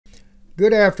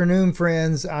Good afternoon,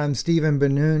 friends. I'm Stephen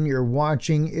Ben-Nun. You're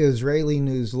watching Israeli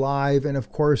News Live. And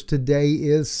of course, today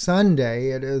is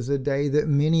Sunday. It is a day that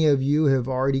many of you have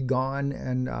already gone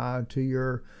and to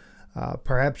your,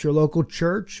 perhaps your local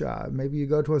church. Maybe you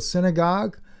go to a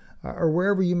synagogue or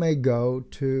wherever you may go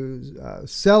to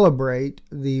celebrate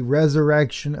the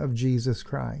resurrection of Jesus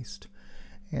Christ.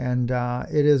 And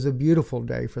it is a beautiful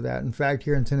day for that. In fact,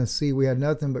 here in Tennessee, we had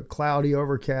nothing but cloudy,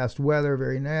 overcast weather,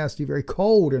 very nasty, very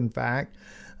cold, in fact.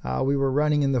 We were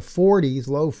running in the 40s,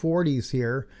 low 40s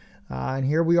here. And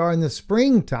here we are in the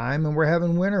springtime, and we're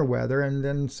having winter weather. And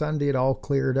then Sunday, it all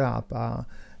cleared up.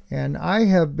 And I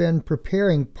have been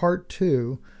preparing part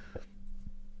 2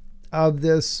 of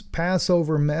this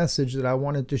Passover message that I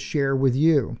wanted to share with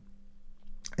you.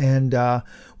 And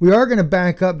we are going to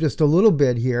back up just a little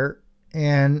bit here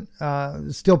and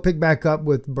still pick back up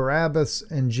with Barabbas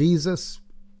and Jesus.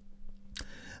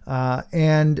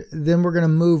 And then we're going to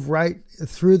move right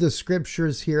through the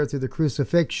scriptures here, through the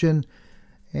crucifixion.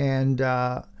 And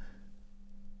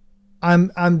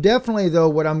I'm definitely, though,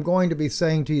 what I'm going to be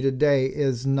saying to you today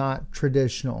is not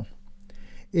traditional.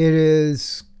 It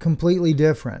is completely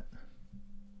different.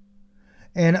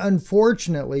 And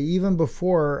unfortunately, even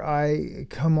before I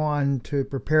come on to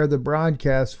prepare the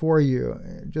broadcast for you,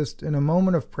 just in a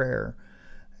moment of prayer,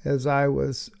 as I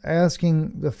was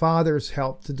asking the Father's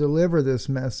help to deliver this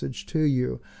message to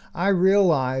you, I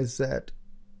realized that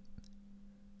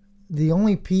the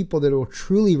only people that will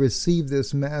truly receive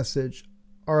this message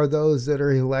are those that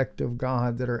are elect of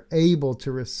God, that are able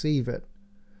to receive it.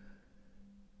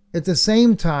 At the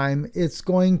same time, it's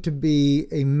going to be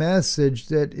a message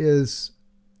that is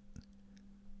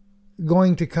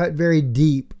going to cut very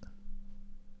deep.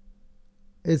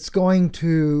 It's going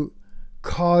to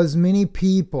cause many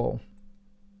people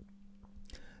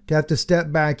to have to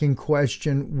step back and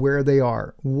question where they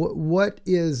are. What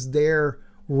is their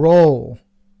role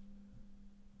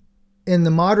in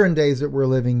the modern days that we're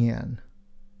living in?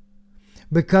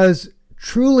 Because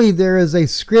truly there is a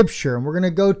scripture, and we're going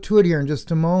to go to it here in just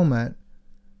a moment,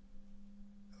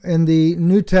 in the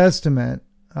New Testament.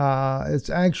 It's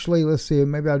actually, let's see,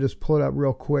 maybe I'll just pull it up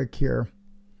real quick here.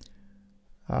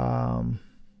 Goodness,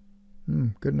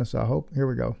 I hope. Here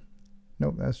we go.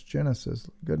 Nope, that's Genesis.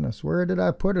 Goodness, where did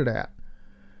I put it at?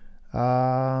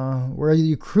 Where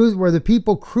the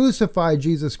people crucified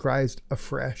Jesus Christ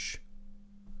afresh.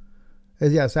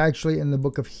 Yes, actually in the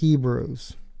book of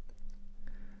Hebrews.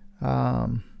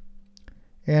 And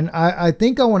I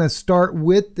think I want to start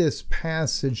with this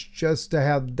passage just to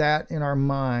have that in our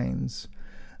minds.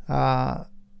 But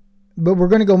we're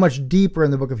going to go much deeper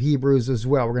in the book of Hebrews as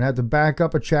well. We're going to have to back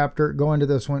up a chapter, go into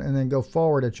this one, and then go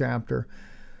forward a chapter.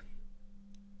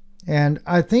 And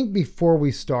I think before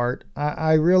we start,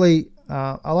 I really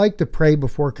like to pray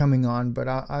before coming on, but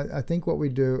I think what we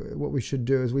should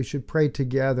do is we should pray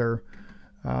together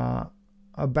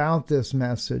about this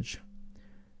message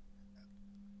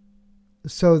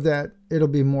so that it'll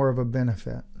be more of a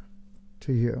benefit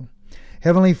to you.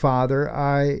 Heavenly Father,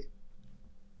 I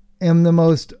am the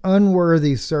most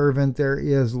unworthy servant there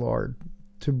is, Lord,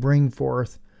 to bring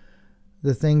forth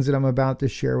the things that I'm about to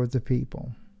share with the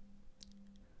people.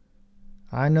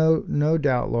 I know, no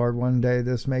doubt, Lord, one day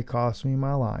this may cost me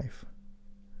my life.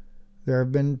 There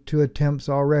have been 2 attempts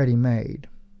already made.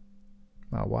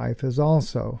 My wife has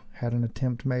also had an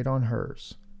attempt made on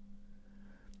hers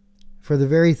for the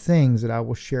very things that I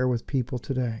will share with people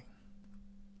today.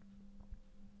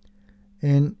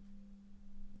 And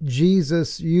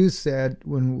Jesus, you said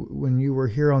when you were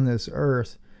here on this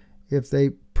earth, if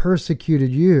they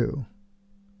persecuted you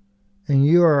and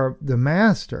you are the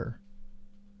master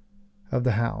of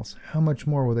the house, how much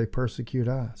more will they persecute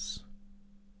us?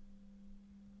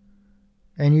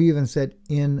 And you even said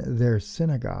in their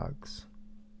synagogues.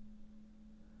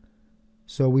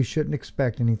 So we shouldn't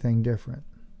expect anything different.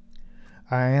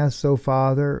 I ask so,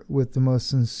 Father, with the most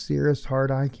sincerest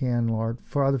heart I can, Lord.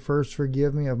 Father, first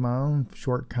forgive me of my own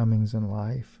shortcomings in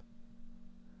life.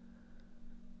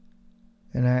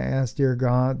 And I ask, dear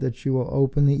God, that you will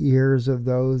open the ears of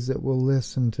those that will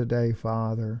listen today,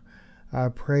 Father. I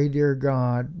pray, dear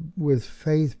God, with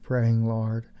faith praying,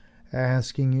 Lord,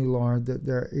 asking you, Lord, that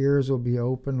their ears will be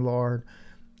open, Lord,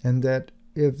 and that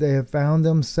if they have found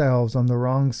themselves on the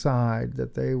wrong side,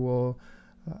 that they will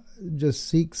just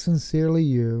seek sincerely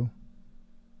you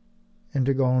and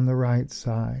to go on the right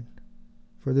side.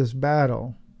 For this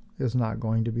battle is not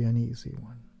going to be an easy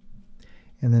one.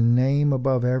 In the name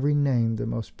above every name, the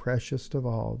most precious of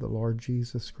all, the Lord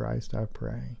Jesus Christ, I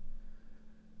pray.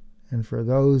 And for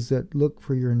those that look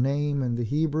for your name in the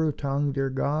Hebrew tongue, dear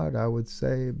God, I would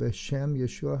say, B'Shem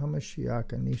Yeshua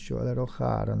HaMashiach Ani Shoel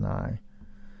Elocha Adonai.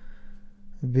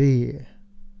 Be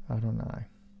Adonai.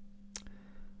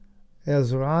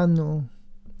 Ezranu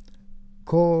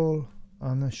Kol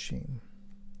Anashim.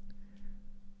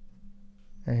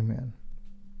 Amen.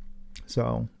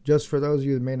 So, just for those of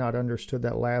you that may not understood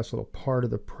that last little part of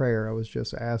the prayer, I was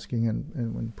just asking,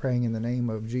 and when praying in the name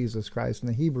of Jesus Christ in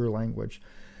the Hebrew language,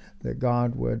 that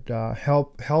God would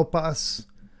help us,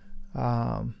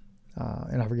 and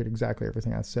I forget exactly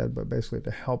everything I said, but basically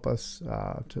to help us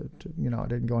to I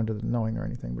didn't go into the knowing or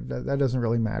anything, but that doesn't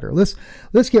really matter.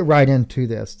 Let's get right into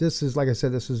this. This is, like I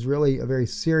said, this is really a very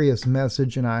serious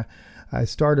message, and I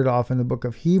started off in the book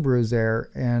of Hebrews there,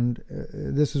 and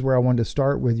this is where I wanted to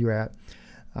start with you at.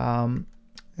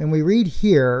 And we read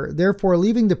here, therefore,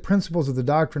 leaving the principles of the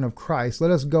doctrine of Christ, let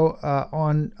us go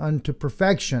on unto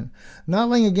perfection, not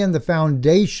laying again the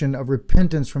foundation of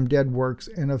repentance from dead works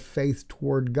and of faith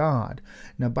toward God.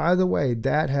 Now, by the way,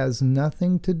 that has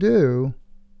nothing to do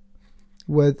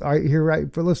with,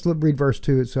 let's read verse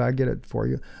 2 so I get it for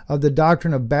you. Of the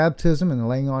doctrine of baptism and the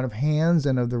laying on of hands,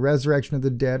 and of the resurrection of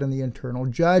the dead and the eternal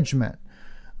judgment.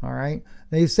 All right.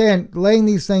 Now he's saying laying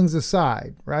these things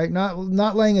aside, right?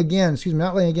 Not laying again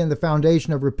the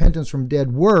foundation of repentance from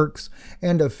dead works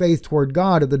and of faith toward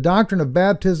God, of the doctrine of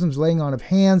baptisms, laying on of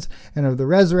hands, and of the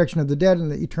resurrection of the dead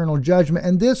and the eternal judgment.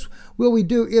 And this will we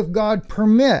do if God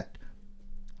permit.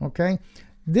 Okay.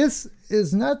 This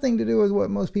is nothing to do with what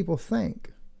most people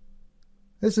think.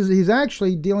 He's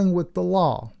actually dealing with the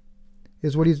law,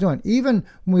 is what he's doing. Even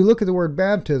when we look at the word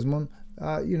baptism,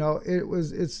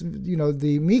 it's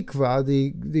the mikvah,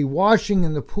 the washing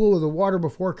in the pool of the water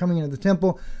before coming into the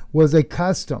temple was a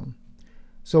custom.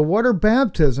 So water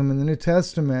baptism in the New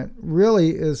Testament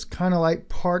really is kind of like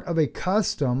part of a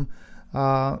custom,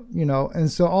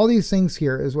 and so all these things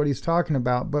here is what he's talking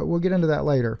about, but we'll get into that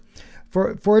later.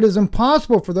 For it is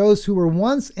impossible for those who were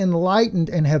once enlightened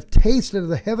and have tasted of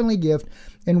the heavenly gift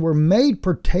and were made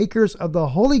partakers of the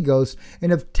Holy Ghost and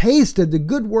have tasted the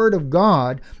good word of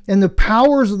God and the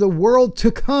powers of the world to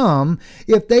come,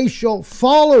 if they shall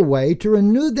fall away, to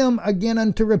renew them again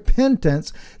unto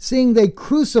repentance, seeing they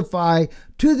crucify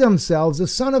to themselves the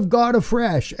Son of God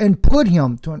afresh and put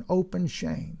him to an open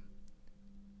shame.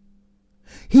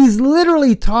 He's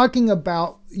literally talking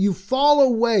about you fall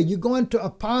away, you go into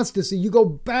apostasy, you go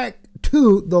back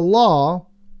to the law.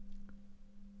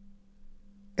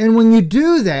 And when you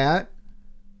do that,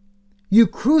 you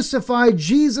crucify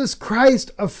Jesus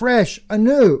Christ afresh,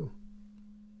 anew.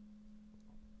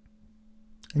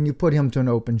 And you put him to an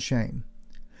open shame.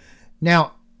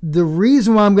 Now, the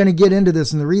reason why I'm going to get into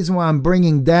this and the reason why I'm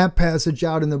bringing that passage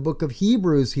out in the book of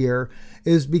Hebrews here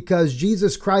is because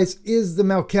Jesus Christ is the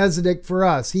Melchizedek for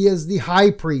us. He is the high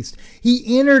priest.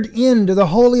 He entered into the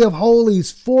Holy of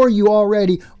Holies for you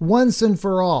already once and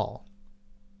for all.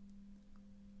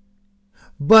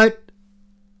 But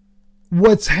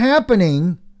what's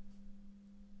happening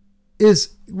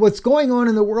is what's going on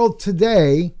in the world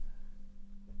today.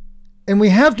 And we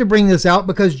have to bring this out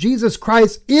because Jesus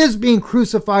Christ is being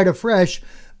crucified afresh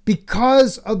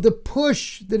because of the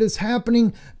push that is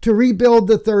happening to rebuild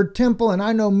the third temple. And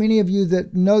I know many of you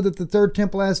that know that the third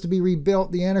temple has to be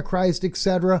rebuilt, the Antichrist,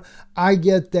 etc. I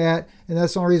get that. And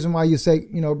that's the only reason why you say,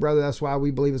 brother, that's why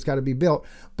we believe it's got to be built.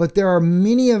 But there are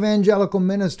many evangelical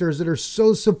ministers that are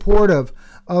so supportive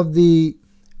of the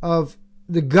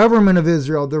government of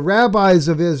Israel, the rabbis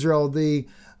of Israel,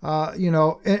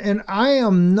 and I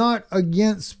am not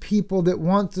against people that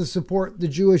want to support the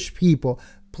Jewish people.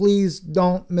 Please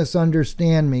don't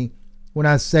misunderstand me when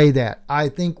I say that. I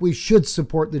think we should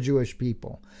support the Jewish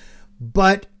people,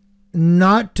 but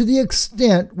not to the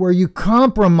extent where you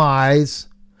compromise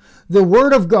the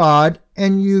Word of God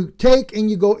and you take and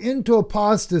you go into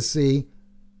apostasy,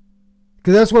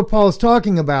 because that's what Paul is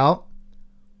talking about.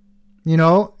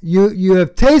 You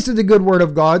have tasted the good word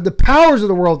of God, the powers of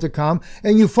the world to come,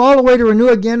 and you fall away to renew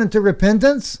again into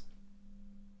repentance.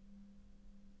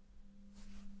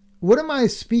 What am I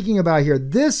speaking about here?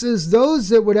 This is those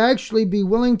that would actually be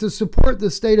willing to support the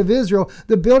state of Israel,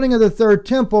 the building of the third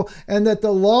temple, and that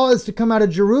the law is to come out of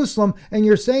Jerusalem. And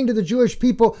you're saying to the Jewish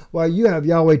people, well, you have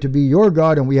Yahweh to be your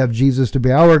God and we have Jesus to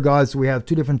be our God. So we have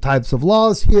two different types of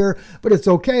laws here, but it's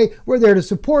okay. We're there to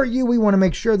support you. We want to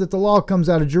make sure that the law comes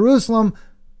out of Jerusalem.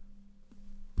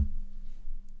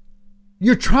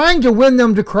 You're trying to win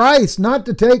them to Christ, not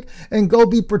to take and go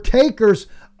be partakers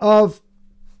of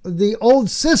the old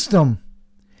system.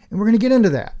 And we're going to get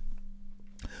into that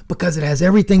because it has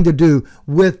everything to do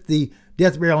with the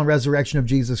death, burial, and resurrection of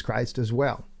Jesus Christ as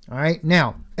well. All right.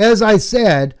 Now, as I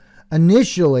said,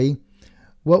 initially,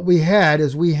 what we had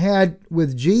is we had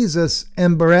with Jesus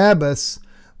and Barabbas,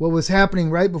 what was happening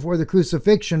right before the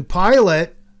crucifixion, Pilate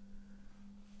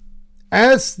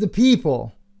asked the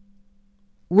people,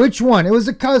 which one? It was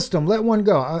a custom. Let one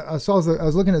go. I was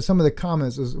looking at some of the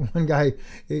comments. There was one guy,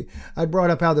 I brought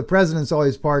up how the presidents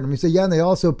always pardon them. He said, yeah, and they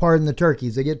also pardon the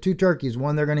turkeys. They get two turkeys.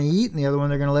 One they're going to eat and the other one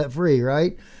they're going to let free,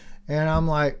 right? And I'm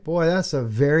like, boy, that's a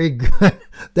very good,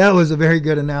 that was a very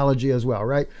good analogy as well,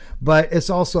 right? But it's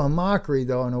also a mockery,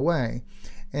 though, in a way.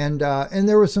 And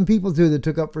there were some people too that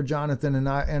took up for Jonathan, and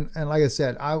like I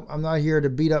said, I'm not here to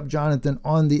beat up Jonathan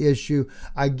on the issue.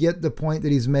 I get the point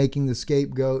that he's making, the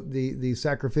scapegoat, the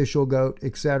sacrificial goat,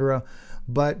 etc.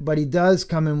 But he does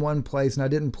come in one place, and I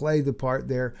didn't play the part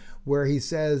there where he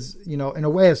says, you know, in a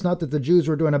way, it's not that the Jews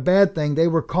were doing a bad thing; they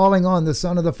were calling on the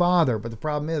Son of the Father. But the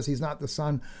problem is, he's not the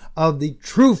Son of the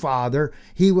true Father;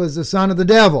 he was the son of the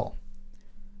devil.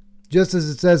 Just as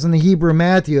it says in the Hebrew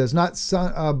Matthew, it's not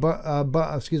son, Bar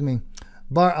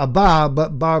Abba,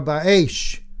 but Bar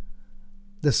Ba'esh,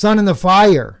 the son in the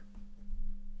fire.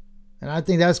 And I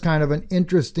think that's kind of an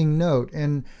interesting note.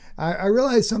 And I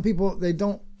realize some people, they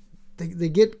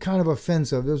get kind of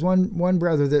offensive. There's one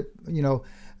brother that, you know,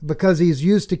 because he's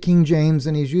used to King James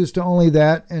and he's used to only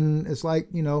that, and it's like,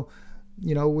 you know,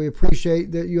 we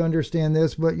appreciate that you understand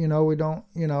this, but, you know, we don't,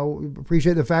 you know, we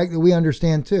appreciate the fact that we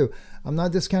understand too. I'm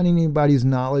not discounting anybody's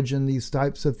knowledge in these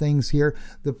types of things here.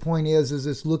 The point is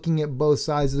it's looking at both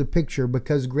sides of the picture,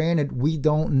 because granted, we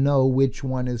don't know which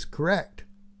one is correct.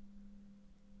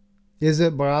 Is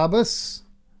it Barabbas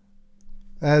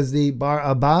as the Bar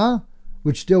Abba,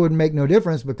 which still would make no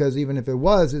difference, because even if it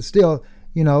was, it's still,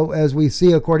 you know, as we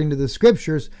see according to the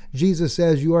scriptures, Jesus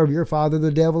says, you are of your father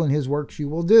the devil, and his works you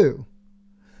will do.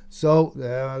 So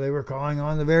they were calling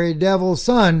on the very devil's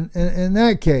son in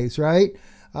that case, right?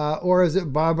 Or is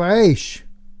it Barbaresh?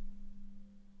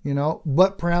 You know,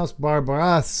 but pronounced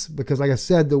Barbaras, because like I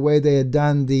said, the way they had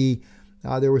done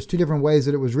there was two different ways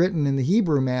that it was written in the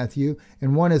Hebrew Matthew,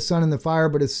 and one is son in the fire,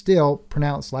 but it's still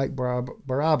pronounced like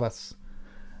Barabbas.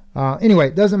 Anyway,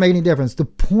 it doesn't make any difference. The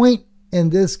point in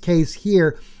this case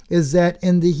here is that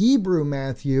in the Hebrew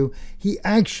Matthew,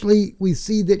 we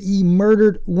see that he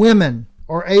murdered women,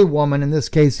 or a woman in this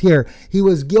case here. He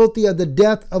was guilty of the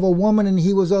death of a woman, and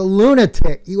he was a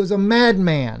lunatic. He was a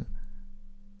madman.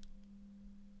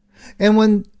 And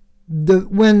when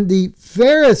the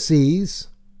Pharisees,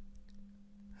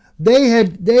 they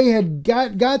had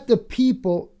got the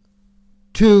people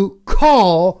to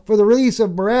call for the release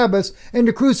of Barabbas and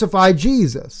to crucify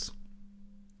Jesus.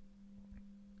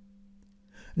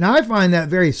 Now, I find that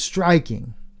very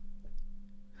striking.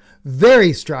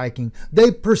 Very striking.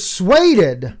 They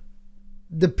persuaded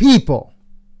the people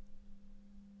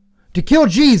to kill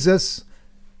Jesus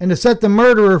and to set the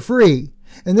murderer free.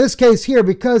 In this case here,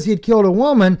 because he had killed a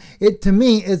woman, to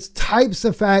me, it types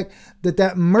the fact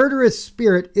that murderous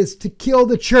spirit is to kill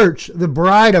the church, the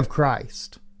bride of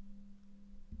Christ.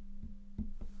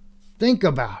 Think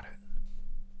about it.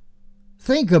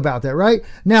 Think about that, right?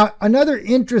 Now, another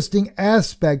interesting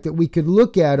aspect that we could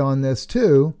look at on this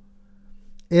too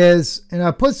is, and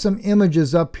I put some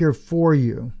images up here for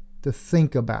you to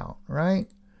think about, right?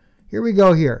 Here we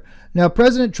go here. Now,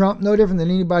 President Trump, no different than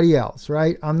anybody else,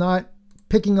 right? I'm not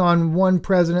picking on one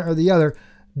president or the other.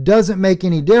 Doesn't make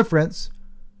any difference.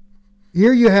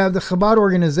 Here you have the Chabad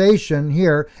organization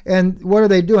here, and what are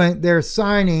they doing? They're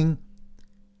signing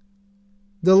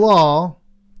the law,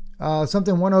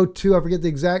 something 102, I forget the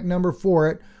exact number for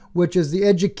it, which is the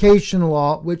education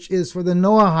law, which is for the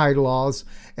Noahide laws.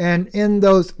 And in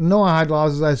those Noahide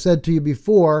laws, as I said to you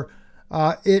before,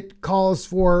 it calls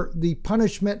for the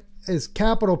punishment as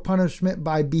capital punishment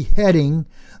by beheading.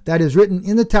 That is written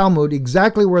in the Talmud,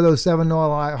 exactly where those 7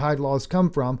 Noahide laws come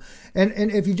from. And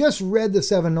if you just read the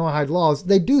 7 Noahide laws,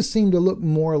 they do seem to look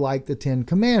more like the 10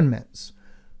 Commandments.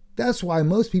 That's why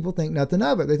most people think nothing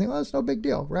of it. They think, oh, it's no big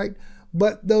deal, right?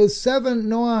 But those 7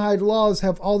 Noahide laws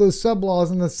have all those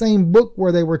sub-laws in the same book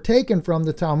where they were taken from,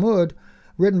 the Talmud,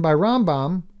 written by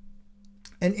Rambam.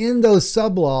 And in those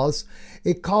sub-laws,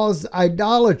 it calls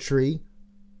idolatry,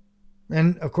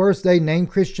 and of course they name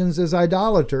Christians as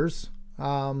idolaters,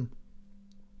 and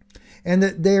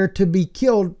that they're to be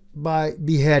killed by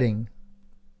beheading.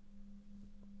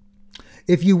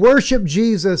 If you worship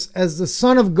Jesus as the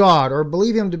Son of God, or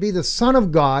believe him to be the Son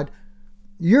of God,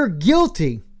 you're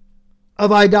guilty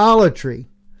of idolatry.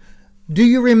 Do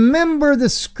you remember the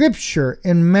scripture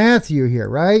in Matthew here,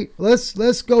 right?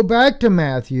 Let's go back to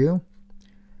Matthew.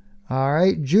 All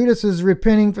right, Judas is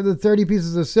repenting for the 30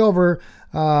 pieces of silver.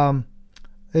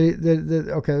 Okay,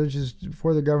 this is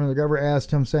before the governor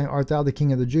asked him, saying, "Art thou the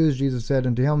king of the Jews?" Jesus said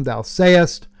unto him, "Thou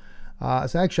sayest."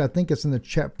 So actually, I think it's in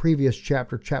the previous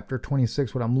chapter, chapter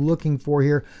 26, what I'm looking for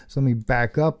here. So let me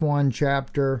back up one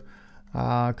chapter,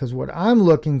 because what I'm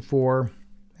looking for,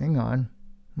 hang on.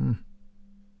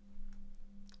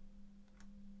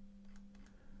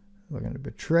 Looking to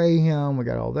betray him. We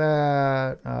got all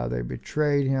that. They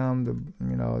betrayed him.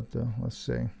 Let's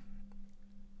see.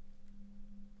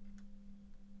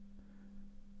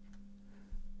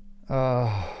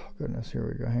 Goodness, here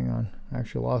we go. Hang on. I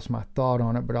actually lost my thought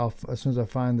on it, but as soon as I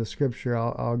find the scripture,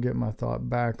 I'll get my thought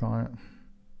back on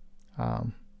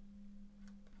it.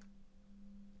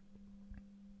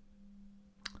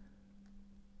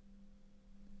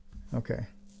 Okay.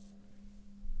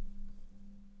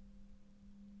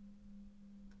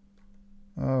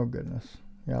 Oh, goodness.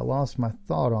 Yeah, I lost my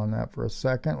thought on that for a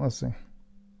second. Let's see.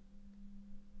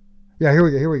 Yeah,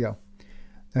 here we go.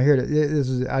 Now here it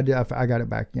is. I got it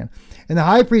back again. And the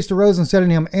high priest arose and said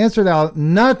unto him, "Answer thou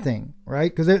nothing," right?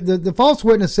 Because the false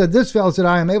witness said, "This fellow said,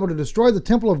 I am able to destroy the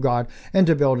temple of God and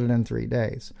to build it in 3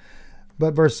 days."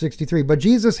 But verse 63, but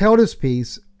Jesus held his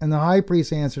peace, and the high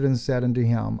priest answered and said unto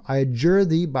him, "I adjure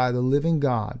thee by the living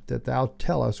God, that thou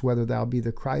tell us whether thou be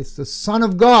the Christ, the Son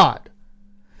of God."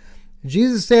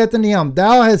 Jesus saith unto him,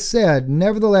 "Thou hast said,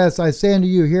 nevertheless I say unto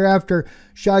you, hereafter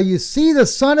shall you see the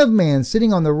Son of Man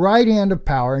sitting on the right hand of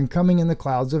power and coming in the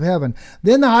clouds of heaven."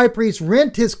 Then the high priest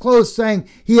rent his clothes, saying,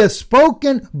 "He has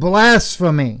spoken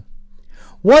blasphemy.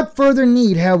 What further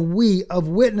need have we of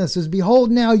witnesses? Behold,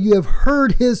 now you have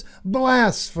heard his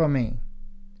blasphemy.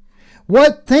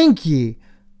 What think ye?"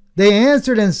 They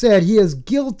answered and said, "He is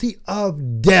guilty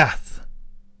of death."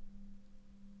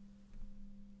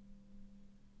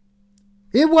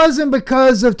 It wasn't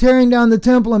because of tearing down the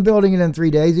temple and building it in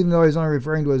 3 days, even though he's only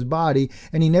referring to his body,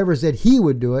 and he never said he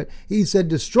would do it. He said,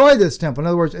 destroy this temple. In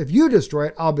other words, if you destroy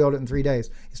it, I'll build it in 3 days.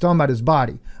 He's talking about his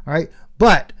body. All right.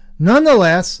 But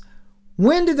nonetheless,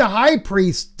 when did the high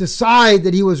priest decide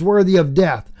that he was worthy of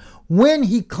death? When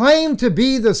he claimed to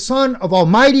be the Son of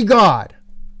Almighty God.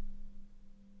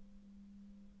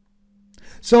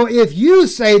 So if you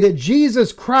say that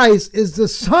Jesus Christ is the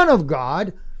Son of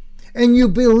God, and you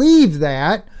believe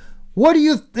that, what do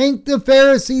you think the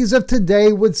Pharisees of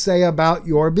today would say about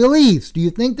your beliefs? Do you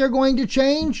think they're going to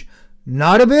change?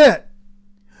 Not a bit.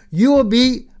 You will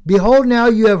be, behold, now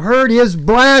you have heard his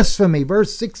blasphemy.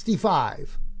 Verse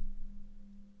 65.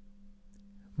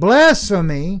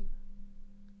 Blasphemy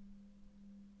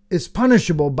is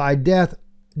punishable by death,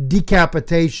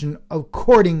 decapitation,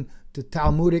 according to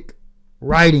Talmudic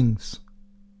writings.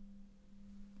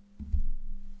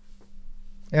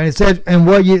 And it said, and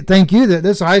what you think you that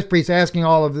this high priest asking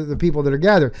all of the people that are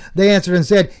gathered, they answered and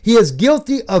said, "He is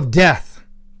guilty of death."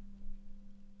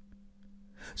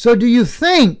 So do you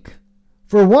think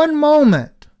for one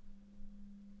moment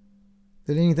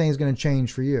that anything is going to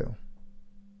change for you?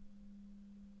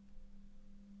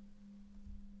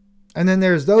 And then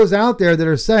there's those out there that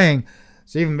are saying,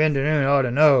 Stephen Ben-Danon ought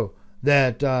to know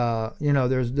that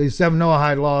there's these 7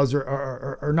 Noahide laws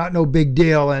are not no big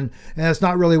deal, and that's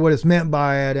not really what it's meant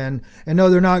by it, and no,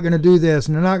 they're not going to do this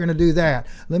and they're not going to do that.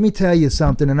 Let me tell you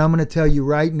something, and I'm going to tell you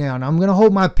right now, and I'm going to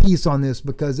hold my peace on this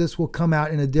because this will come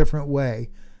out in a different way.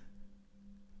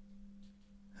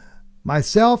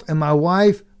 Myself and my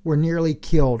wife were nearly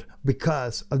killed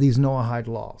because of these Noahide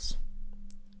laws.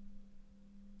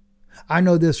 I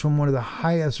know this from one of the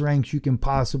highest ranks you can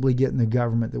possibly get in the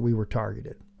government, that we were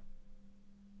targeted.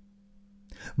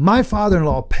 My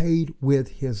father-in-law paid with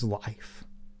his life.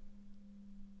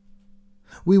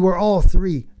 We were all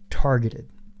 3 targeted.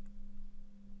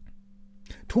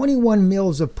 21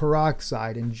 mils of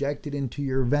peroxide injected into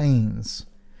your veins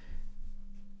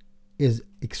is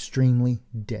extremely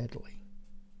deadly.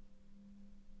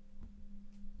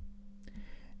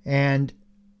 And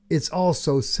it's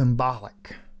also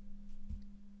symbolic,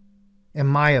 in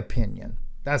my opinion.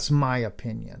 That's my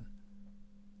opinion.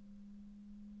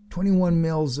 21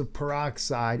 mils of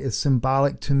peroxide is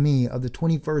symbolic to me of the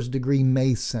 21st degree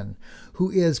Mason,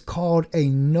 who is called a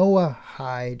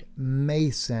Noahide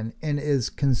Mason and is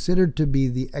considered to be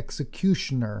the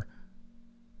executioner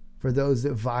for those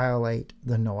that violate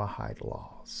the Noahide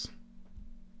laws.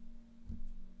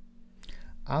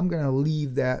 I'm going to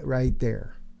leave that right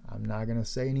there. I'm not going to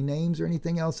say any names or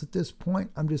anything else at this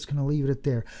point. I'm just going to leave it at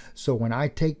there. So when I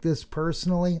take this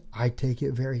personally, I take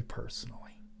it very personally.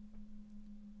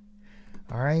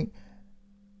 All right.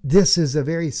 This is a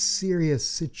very serious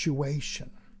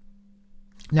situation.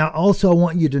 Now, also, I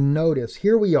want you to notice,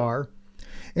 here we are.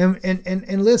 And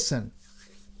listen,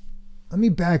 let me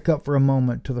back up for a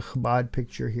moment to the Chabad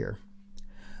picture here.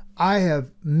 I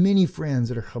have many friends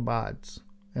that are Chabads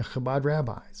and Chabad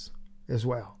rabbis as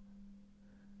well.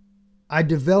 I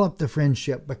developed the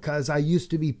friendship because I used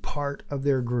to be part of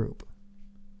their group.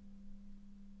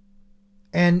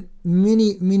 And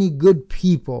many, many good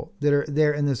people that are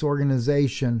there in this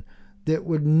organization that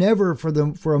would never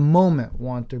for a moment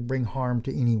want to bring harm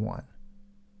to anyone.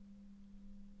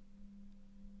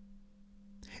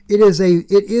 It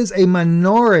is a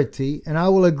minority, and I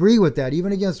will agree with that,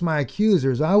 even against my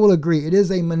accusers. I will agree. It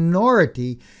is a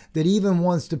minority that even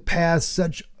wants to pass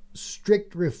such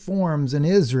strict reforms in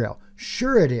Israel.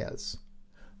 Sure it is.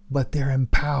 But they're in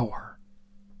power.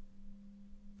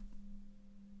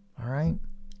 All right?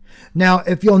 Now,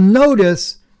 if you'll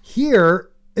notice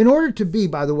here, in order to be,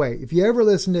 by the way, if you ever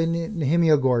listen to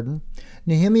Nehemiah Gordon,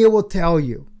 Nehemiah will tell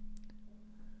you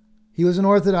he was an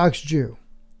Orthodox Jew.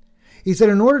 He said,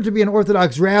 in order to be an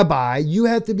Orthodox rabbi, you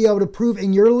have to be able to prove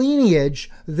in your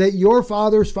lineage that your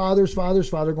father's father's father's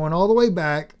father, going all the way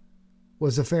back,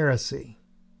 was a Pharisee.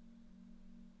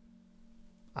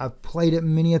 I've played it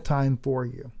many a time for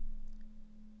you.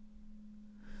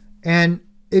 And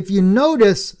if you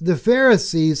notice the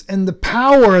Pharisees and the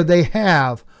power they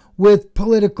have with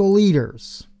political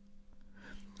leaders.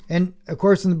 And of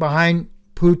course, behind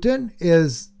Putin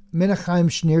is Menachem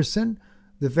Schneerson,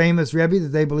 the famous Rebbe that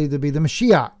they believe to be the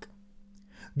Mashiach.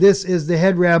 This is the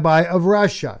head rabbi of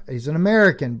Russia. He's an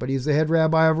American, but he's the head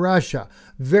rabbi of Russia.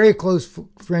 Very close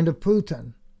friend of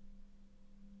Putin.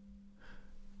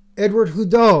 Edward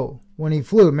Hudot, when he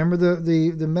flew, remember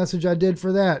the message I did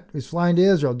for that? He was flying to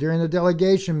Israel during the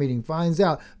delegation meeting, finds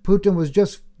out Putin was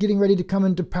just getting ready to come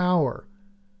into power.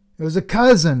 It was a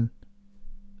cousin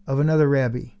of another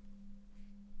Rebbe.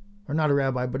 Or not a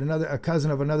rabbi, but a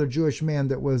cousin of another Jewish man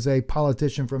that was a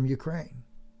politician from Ukraine.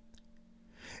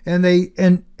 And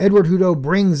Edward Hudot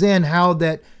brings in how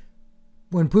that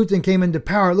when Putin came into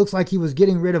power, it looks like he was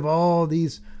getting rid of all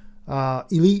these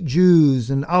elite Jews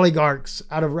and oligarchs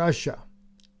out of Russia.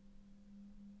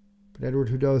 But Edward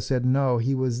Hudot said no,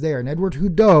 he was there. And Edward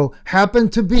Hudot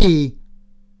happened to be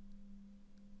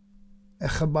a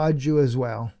Chabad Jew as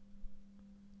well.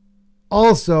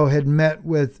 Also had met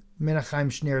with Menachem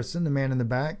Schneerson, the man in the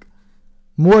back,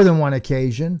 more than one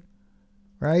occasion,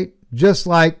 right? Just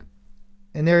like,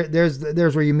 and there's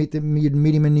where you'd meet him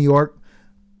in New York.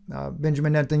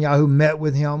 Benjamin Netanyahu met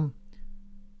with him.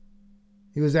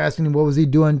 He was asking him what was he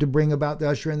doing to bring about the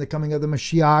usher in the coming of the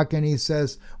Mashiach, and he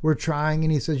says, we're trying,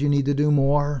 and he says, you need to do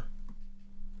more.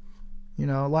 You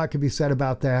know, a lot could be said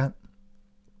about that,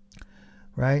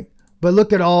 right? But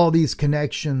look at all these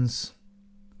connections.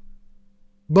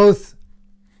 Both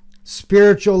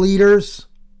spiritual leaders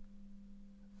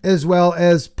as well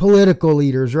as political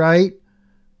leaders, right?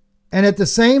 And at the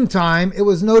same time, it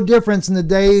was no difference in the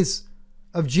days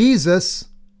of Jesus.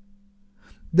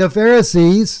 The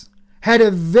Pharisees had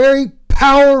a very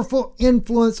powerful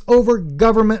influence over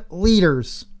government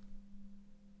leaders.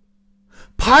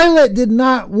 Pilate did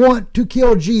not want to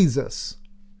kill Jesus.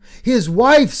 His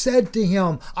wife said to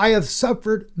him, I have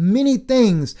suffered many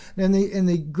things. And in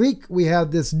the Greek, we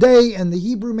have this day, and the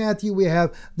Hebrew, Matthew, we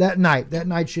have that night. That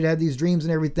night she'd had these dreams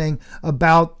and everything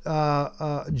about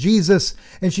Jesus.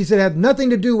 And she said, it had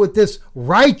nothing to do with this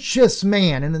righteous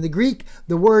man. And in the Greek,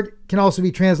 the word can also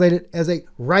be translated as a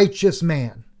righteous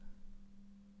man.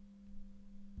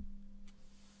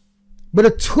 But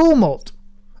a tumult,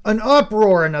 an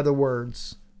uproar, in other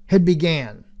words, had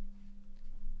began.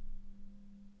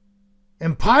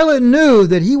 And Pilate knew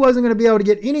that he wasn't going to be able to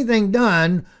get anything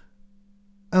done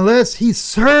unless he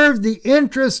served the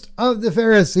interest of the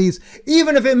Pharisees,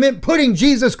 even if it meant putting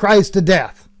Jesus Christ to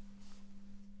death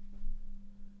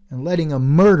and letting a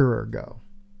murderer go.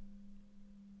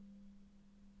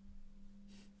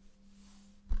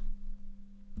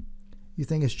 You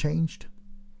think it's changed?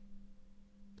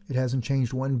 It hasn't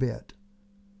changed one bit.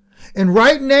 And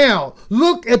right now,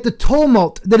 look at the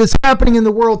tumult that is happening in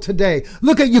the world today.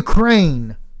 Look at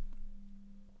Ukraine.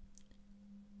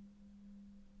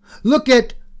 Look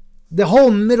at the whole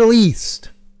Middle East.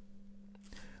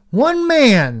 One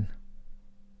man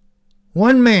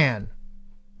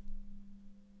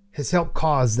has helped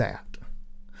cause that.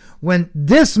 When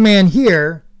this man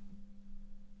here,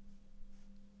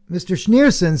 Mr.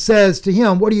 Schneerson, says to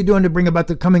him, what are you doing to bring about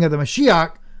the coming of the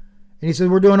Mashiach? And he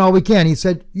said, we're doing all we can. He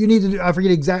said, you need to do, I forget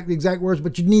the exact words,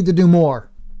 but you need to do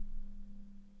more.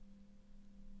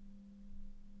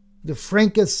 The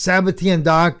Frankist Sabbatean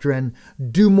doctrine,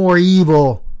 do more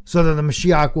evil so that the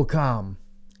Mashiach will come.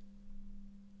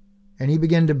 And he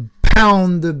began to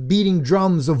pound the beating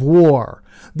drums of war,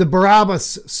 the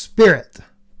Barabbas spirit.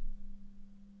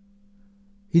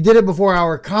 He did it before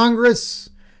our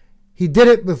Congress. He did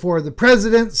it before the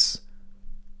presidents.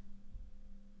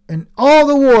 And all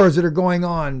the wars that are going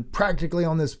on practically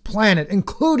on this planet,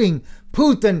 including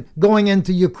Putin going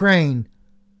into Ukraine,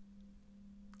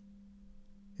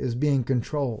 is being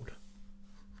controlled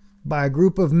by a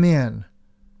group of men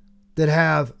that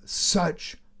have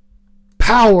such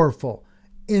powerful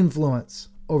influence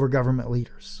over government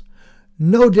leaders.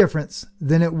 No difference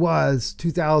than it was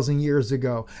 2,000 years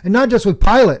ago. And not just with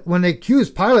Pilate. When they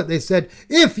accused Pilate, they said,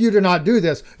 if you do not do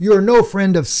this, you are no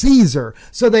friend of Caesar.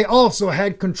 So they also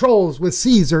had controls with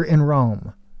Caesar in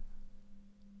Rome.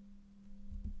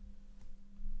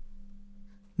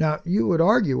 Now, you would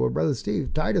argue, well, Brother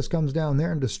Steve, Titus comes down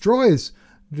there and destroys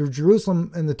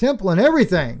Jerusalem and the temple and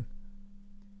everything.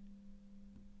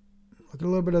 Look a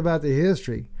little bit about the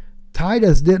history.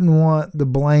 Titus didn't want the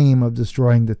blame of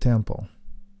destroying the temple.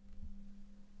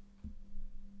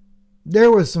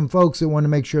 There were some folks that wanted to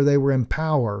make sure they were in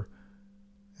power,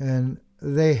 and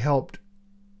they helped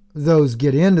those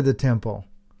get into the temple.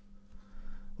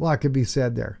 A lot could be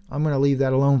said there. I'm going to leave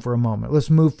that alone for a moment. Let's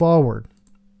move forward.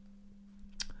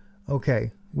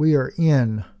 Okay, we are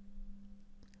in.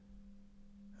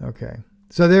 Okay,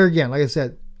 so there again, like I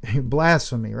said,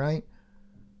 blasphemy, right?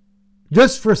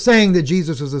 Just for saying that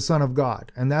Jesus was the Son of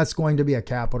God. And that's going to be a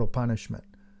capital punishment.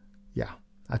 Yeah,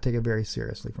 I take it very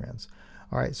seriously, friends.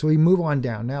 All right, so we move on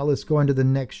down. Now let's go into the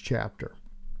next chapter.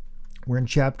 We're in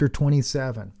chapter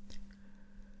 27.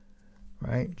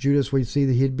 Right? Judas, we see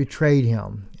that he had betrayed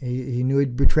him. He knew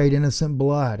he'd betrayed innocent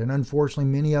blood. And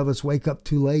unfortunately, many of us wake up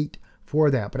too late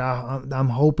for that. But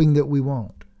I'm hoping that we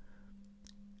won't.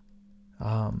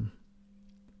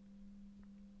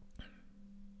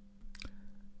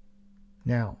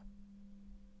 Now,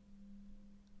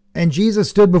 and Jesus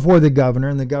stood before the governor,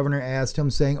 and the governor asked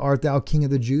him, saying, Art thou king of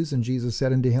the Jews? And Jesus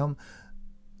said unto him,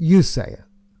 You say it.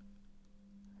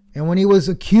 And when he was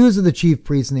accused of the chief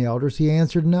priests and the elders, he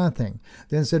answered nothing.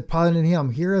 Then said Pilate unto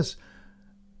him, Hear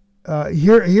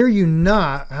you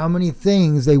not how many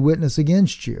things they witness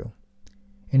against you?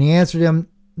 And he answered him,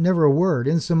 Never a word,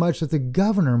 insomuch that the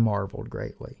governor marveled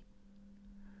greatly.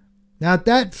 Now at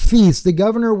that feast, the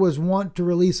governor was wont to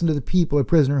release unto the people a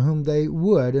prisoner whom they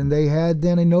would, and they had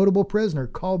then a notable prisoner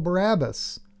called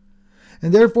Barabbas.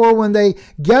 And therefore when they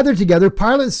gathered together,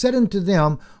 Pilate said unto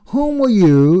them, Whom will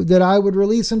you that I would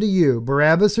release unto you,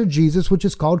 Barabbas or Jesus, which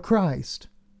is called Christ?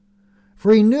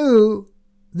 For he knew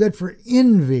that for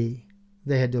envy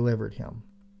they had delivered him.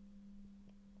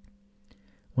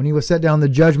 When he was set down in the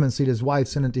judgment seat, his wife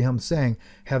sent unto him, saying,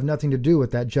 Have nothing to do with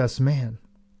that just man,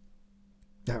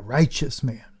 that righteous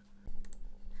man.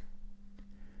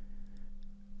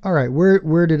 All right,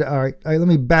 all right, let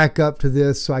me back up to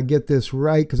this so I get this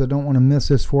right, because I don't want to miss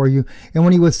this for you. And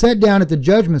when he was set down at the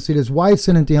judgment seat, his wife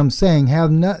sent unto him, saying,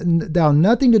 Have thou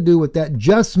nothing to do with that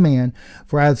just man,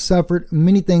 for I have suffered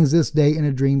many things this day in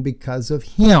a dream because of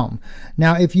him.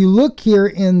 Now, if you look here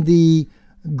in the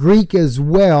Greek as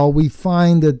well, we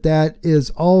find that is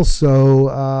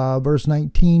also verse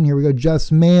 19. Here we go.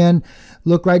 Just man.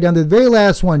 Look right down to the very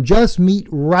last one. Just meet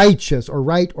righteous, or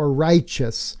right or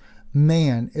righteous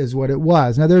man is what it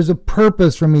was. Now there's a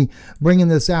purpose for me bringing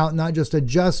this out, not just a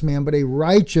just man, but a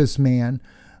righteous man.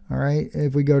 All right.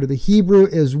 If we go to the Hebrew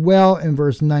as well, in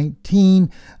verse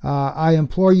 19, I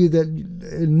implore you that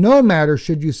in no matter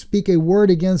should you speak a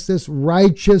word against this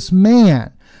righteous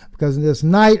man, because in this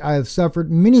night I have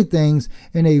suffered many things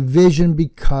in a vision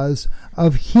because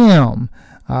of him.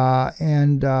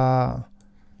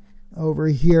 Over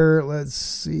here, let's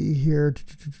see here.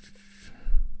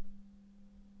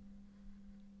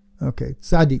 Okay,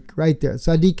 Sadiq, right there.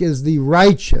 Sadiq is the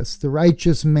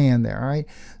righteous man there, all right?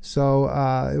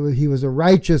 So he was a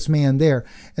righteous man there.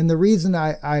 And the reason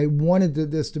I wanted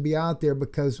this to be out there,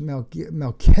 because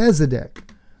Melchizedek,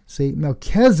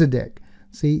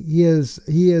 he is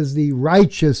the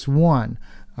righteous one.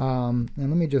 And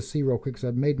let me just see real quick, because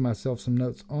I've made myself some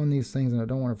notes on these things, and I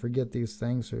don't want to forget these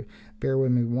things, so bear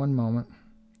with me one moment.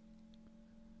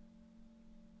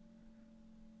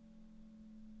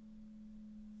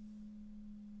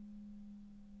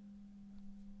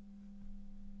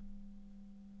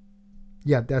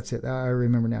 Yeah, that's it. I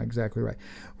remember now. Exactly right.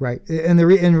 Right. And the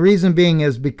reason being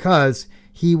is because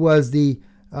he was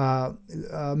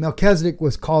Melchizedek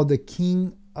was called the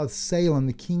king of Salem,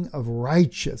 the king of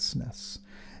righteousness.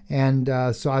 And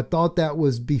so I thought that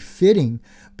was befitting,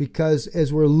 because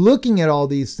as we're looking at all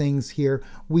these things here,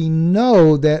 we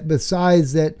know that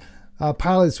besides that,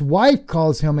 Pilate's wife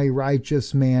calls him a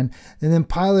righteous man. And then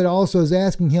Pilate also is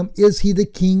asking him, is he the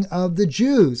king of the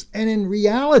Jews? And in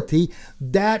reality,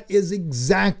 that is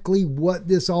exactly what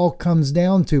this all comes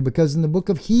down to, because in the book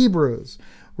of Hebrews,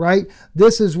 right?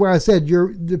 This is where I said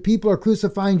the people are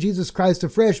crucifying Jesus Christ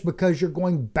afresh because you're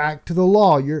going back to the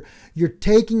law. You're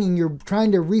taking and you're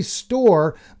trying to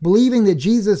restore, believing that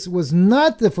Jesus was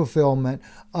not the fulfillment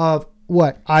of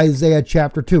what? Isaiah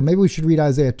chapter 2. Maybe we should read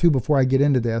Isaiah 2 before I get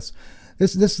into this.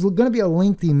 This is going to be a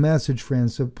lengthy message,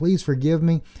 friends, so please forgive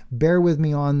me. Bear with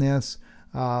me on this.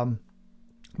 But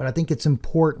I think it's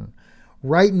important.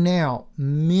 Right now,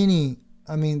 you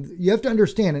have to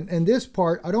understand, and this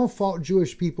part, I don't fault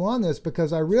Jewish people on this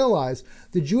because I realize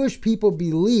the Jewish people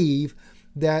believe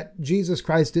that Jesus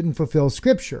Christ didn't fulfill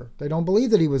Scripture. They don't believe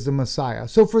that he was the Messiah.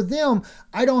 So for them,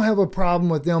 I don't have a problem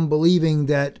with them believing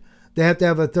that they have to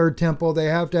have a third temple, they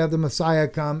have to have the Messiah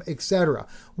come, etc.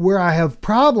 Where I have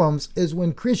problems is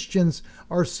when Christians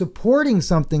are supporting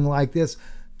something like this,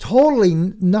 totally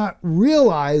not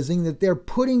realizing that they're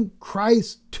putting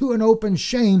Christ to an open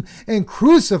shame and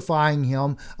crucifying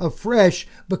him afresh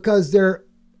because they're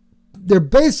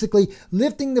basically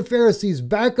lifting the Pharisees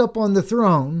back up on the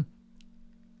throne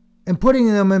and putting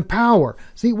them in power.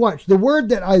 See, watch. The word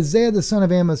that Isaiah the son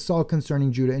of Amos saw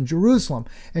concerning Judah and Jerusalem.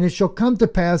 And it shall come to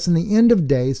pass in the end of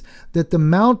days that the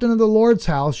mountain of the Lord's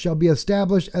house shall be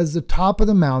established as the top of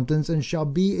the mountains and shall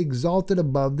be exalted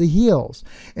above the hills.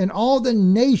 And all the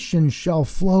nations shall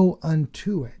flow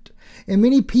unto it. And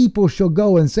many people shall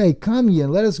go and say, come ye,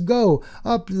 and let us go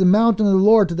up to the mountain of the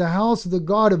Lord, to the house of the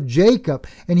God of Jacob,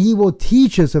 and he will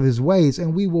teach us of his ways,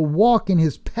 and we will walk in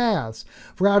his paths.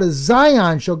 For out of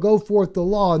Zion shall go forth the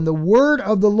law, and the word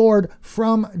of the Lord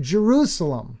from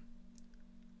Jerusalem.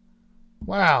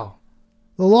 Wow.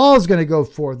 The law is going to go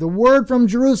forth. The word from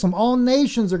Jerusalem. All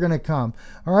nations are going to come.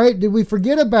 All right. Did we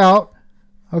forget about,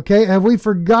 have we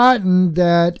forgotten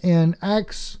that in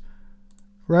Acts,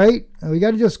 right? We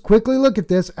got to just quickly look at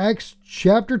this. Acts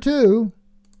chapter 2,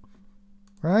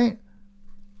 right?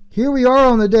 Here we are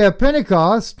on the day of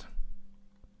Pentecost.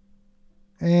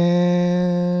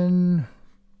 And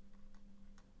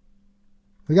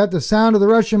we got the sound of the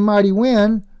rushing mighty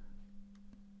wind.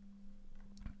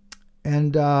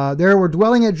 And there were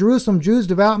dwelling at Jerusalem Jews,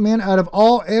 devout men out of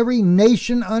every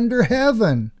nation under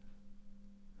heaven.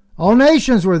 All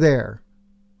nations were there.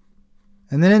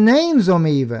 And then it names them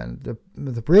even.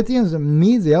 The Parthians, the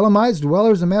Medes, the Elamites,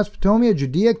 dwellers in Mesopotamia,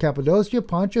 Judea, Cappadocia,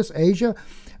 Pontus, Asia.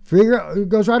 It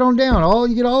goes right on down.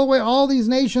 You get all the way, all these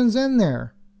nations in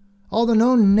there. All the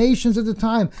known nations at the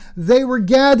time. They were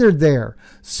gathered there.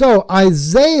 So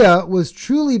Isaiah was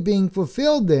truly being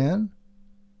fulfilled then.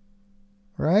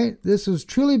 Right? This was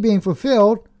truly being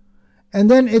fulfilled. And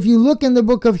then if you look in the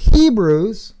book of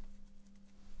Hebrews,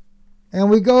 and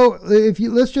we go,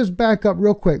 let's just back up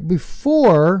real quick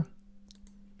before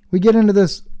we get into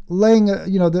this laying,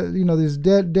 these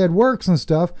dead works and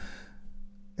stuff.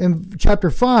 In chapter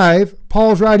 5,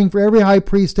 Paul's writing, for every high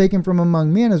priest taken from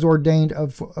among men is ordained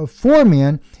for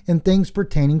men in things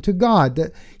pertaining to God,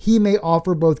 that he may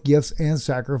offer both gifts and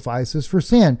sacrifices for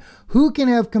sin. Who can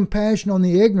have compassion on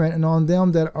the ignorant and on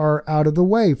them that are out of the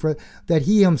way, for that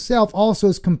he himself also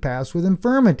is compassed with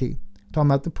infirmity? Talking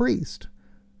about the priest.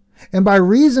 And by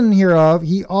reason hereof,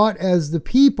 he ought as the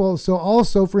people, so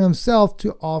also for himself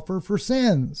to offer for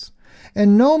sins.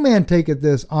 And no man taketh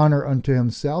this honor unto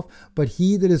himself, but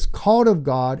he that is called of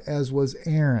God, as was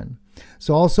Aaron.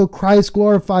 So also Christ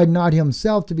glorified not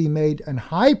himself to be made an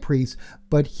high priest,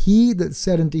 but he that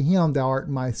said unto him, thou art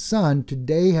my son,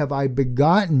 today have I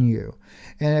begotten you.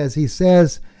 And as he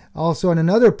says also in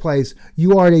another place,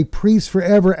 you are a priest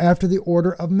forever after the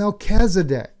order of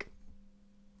Melchizedek.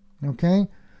 Okay?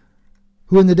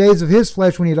 Who in the days of his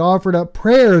flesh, when he had offered up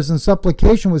prayers and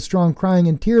supplication with strong crying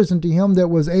and tears unto him that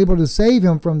was able to save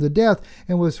him from the death,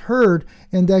 and was heard,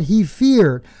 and that he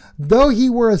feared, though he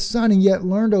were a son, and yet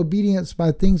learned obedience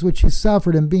by things which he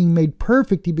suffered, and being made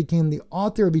perfect, he became the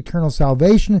author of eternal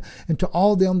salvation unto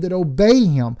all them that obey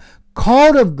him,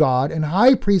 called of God, and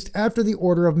high priest after the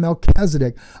order of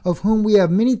Melchizedek, of whom we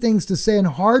have many things to say and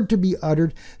hard to be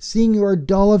uttered, seeing you are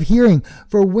dull of hearing.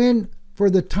 For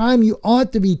the time you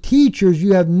ought to be teachers,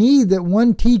 you have need that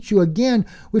one teach you again,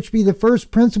 which be the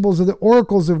first principles of the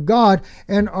oracles of God,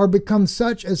 and are become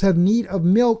such as have need of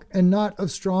milk and not of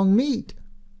strong meat.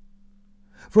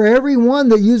 For every one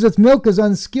that useth milk is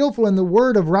unskillful in the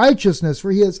word of righteousness, for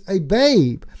he is a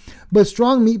babe. But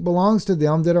strong meat belongs to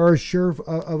them that are sure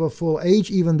of a full age,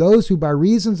 even those who by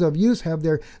reasons of use have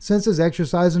their senses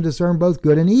exercised and discern both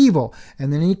good and evil.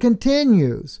 And then he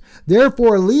continues,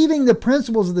 therefore, leaving the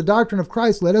principles of the doctrine of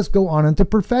Christ, let us go on unto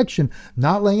perfection,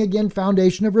 not laying again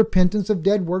foundation of repentance, of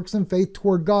dead works and faith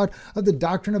toward God, of the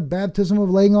doctrine of baptism, of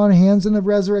laying on hands, and of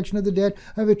resurrection of the dead,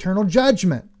 of eternal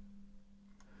judgment.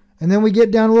 And then we get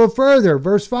down a little further,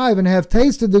 verse 5, and have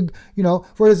tasted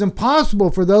for it is impossible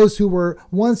for those who were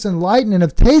once enlightened and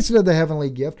have tasted of the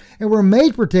heavenly gift and were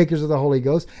made partakers of the Holy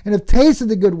Ghost and have tasted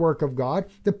the good work of God,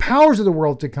 the powers of the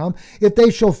world to come, if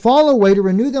they shall fall away, to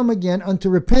renew them again unto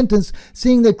repentance,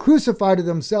 seeing they crucify to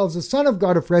themselves the Son of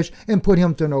God afresh and put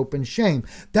him to an open shame.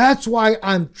 That's why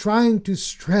I'm trying to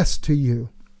stress to you,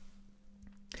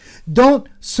 don't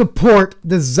support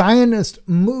the Zionist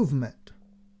movement.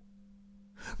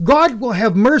 God will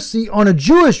have mercy on a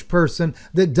Jewish person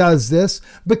that does this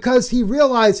because he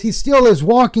realized he still is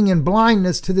walking in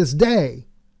blindness to this day.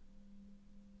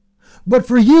 But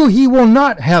for you, he will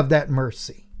not have that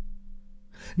mercy.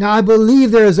 Now, I believe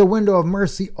there is a window of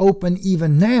mercy open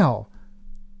even now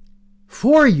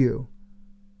for you.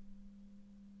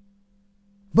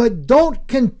 But don't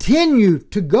continue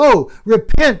to go,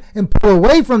 repent, and pull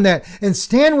away from that and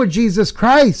stand with Jesus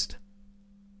Christ.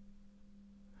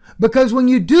 Because when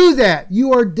you do that,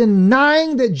 you are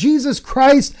denying that Jesus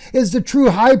Christ is the true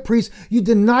high priest. You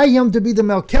deny him to be the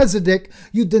Melchizedek.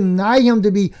 You deny him to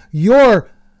be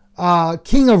your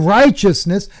King of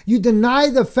righteousness. You deny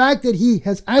the fact that he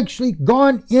has actually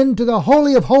gone into the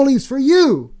Holy of Holies for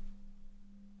you.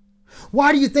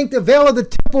 Why do you think the veil of the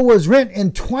temple was rent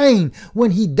in twain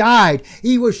when he died?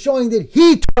 He was showing that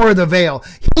he tore the veil.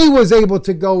 He was able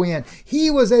to go in. He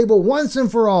was able once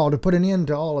and for all to put an end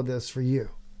to all of this for you.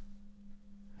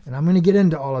 And I'm going to get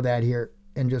into all of that here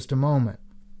in just a moment.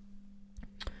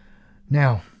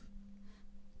 Now,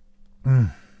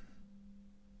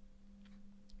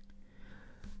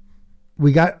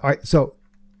 we got, all right, so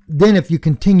then if you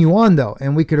continue on though,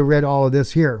 and we could have read all of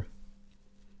this here.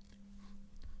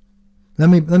 Let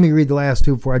me read the last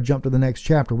two before I jump to the next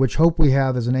chapter. Which hope we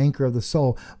have as an anchor of the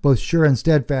soul, both sure and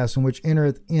steadfast, and which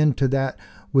entereth into that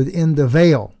within the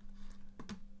veil.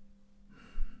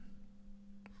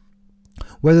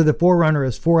 Whether the forerunner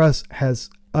is for us has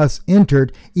us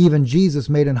entered, even Jesus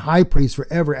made an high priest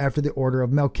forever after the order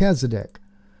of Melchizedek.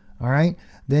 All right.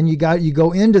 Then you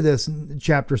go into this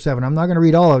chapter 7. I'm not going to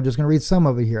read all of it. I'm just going to read some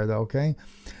of it here though. Okay.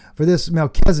 For this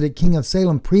Melchizedek, king of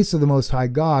Salem, priest of the Most High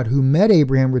God, who met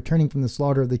Abraham returning from the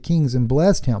slaughter of the kings and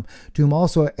blessed him, to whom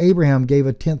also Abraham gave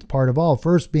a tenth part of all,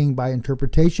 first being by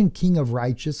interpretation king of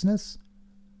righteousness.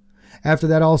 After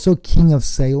that also king of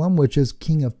Salem, which is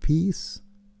king of peace.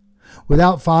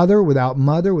 Without father, without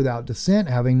mother, without descent,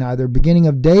 having neither beginning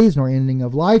of days nor ending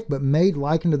of life, but made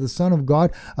like unto the Son of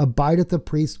God, abideth the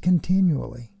priest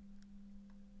continually.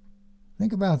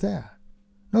 Think about that.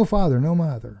 No father, no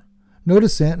mother, no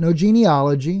descent, no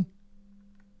genealogy.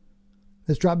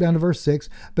 Let's drop down to verse 6.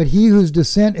 But he whose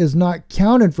descent is not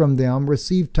counted from them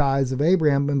received tithes of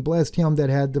Abraham and blessed him that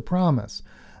had the promise.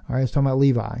 All right, it's talking about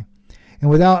Levi. And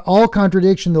without all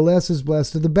contradiction, the less is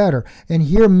blessed of the better. And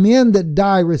here men that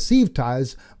die receive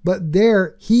tithes, but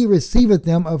there he receiveth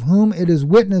them of whom it is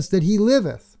witnessed that he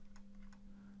liveth.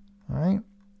 All right.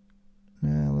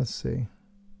 Now let's see.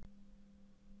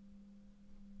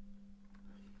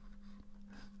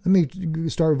 Let me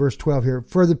start with verse 12 here.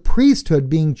 For the priesthood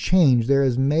being changed, there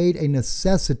is made a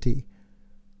necessity,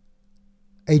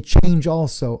 a change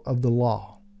also of the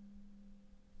law.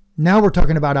 Now we're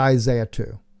talking about Isaiah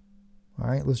 2. All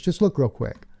right, let's just look real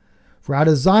quick. For out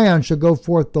of Zion shall go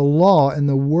forth the law and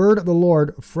the word of the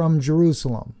Lord from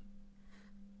Jerusalem.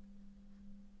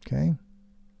 Okay.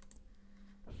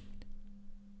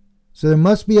 So there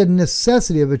must be a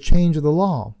necessity of a change of the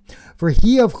law. For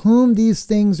he of whom these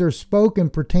things are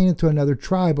spoken pertaineth to another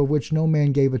tribe, of which no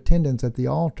man gave attendance at the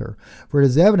altar. For it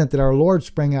is evident that our Lord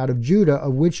sprang out of Judah,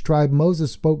 of which tribe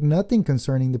Moses spoke nothing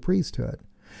concerning the priesthood.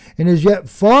 And is yet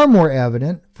far more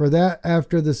evident, for that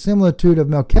after the similitude of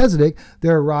Melchizedek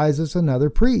there arises another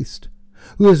priest,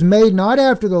 who is made not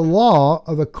after the law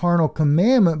of a carnal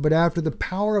commandment, but after the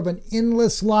power of an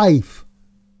endless life.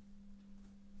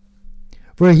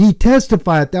 For he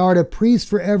testifieth, thou art a priest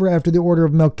forever after the order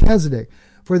of Melchizedek.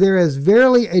 For there is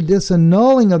verily a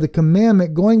disannulling of the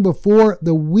commandment, going before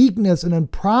the weakness and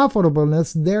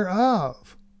unprofitableness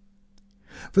thereof.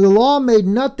 For the law made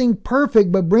nothing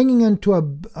perfect, but bringing into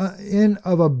in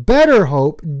of a better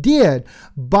hope did,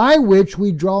 by which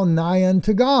we draw nigh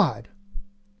unto God.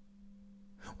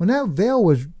 When that veil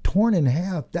was torn in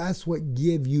half, that's what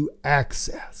give you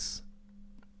access.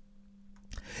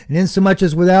 And insomuch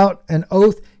as without an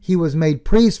oath he was made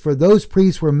priest, for those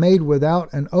priests were made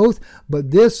without an oath, but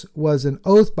this was an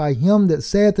oath by him that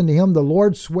saith unto him, the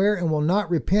Lord sware and will not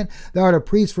repent, thou art a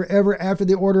priest forever after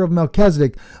the order of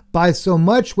Melchizedek. By so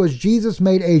much was Jesus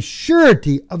made a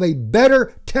surety of a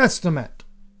better testament.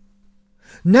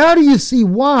 Now do you see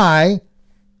why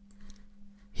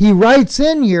he writes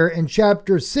in here in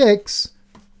chapter 6,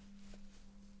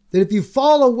 that if you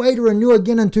fall away to renew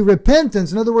again unto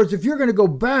repentance, in other words, if you're going to go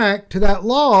back to that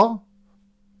law,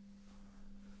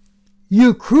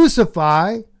 you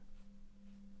crucify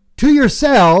to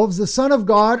yourselves the Son of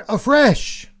God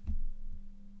afresh.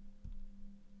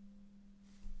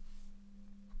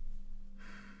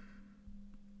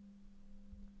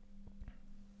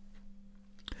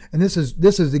 And this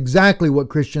is exactly what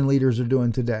Christian leaders are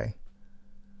doing today,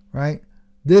 right?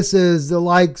 This is the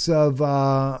likes of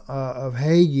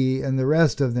Hagee and the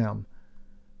rest of them.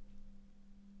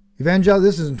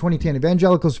 This is in 2010.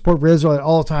 Evangelical support for Israel at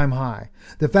all-time high.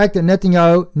 The fact that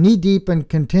Netanyahu, knee-deep in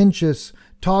contentious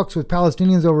talks with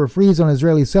Palestinians over a freeze on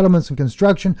Israeli settlements and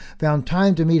construction, found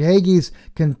time to meet Hagee's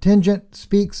contingent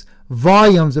speaks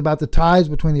volumes about the ties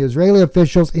between the Israeli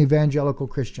officials and evangelical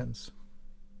Christians.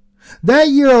 That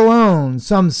year alone,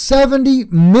 some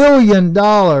 $70 million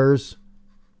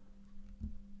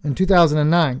in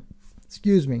 2009,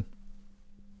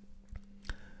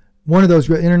 one of those,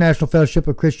 International Fellowship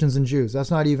of Christians and Jews, that's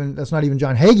not even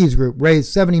John Hagee's group,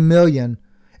 raised $70 million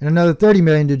and another $30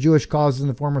 million to Jewish causes in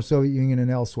the former Soviet Union and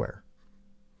elsewhere.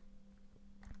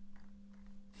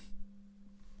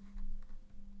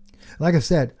 Like I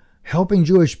said, helping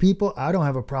Jewish people, I don't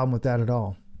have a problem with that at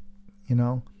all. You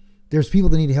know, there's people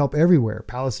that need help everywhere.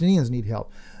 Palestinians need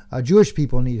help. Jewish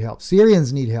people need help.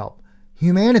 Syrians need help.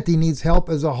 Humanity needs help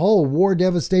as a whole.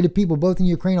 War-devastated people, both in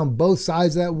Ukraine, on both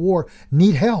sides of that war,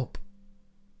 need help.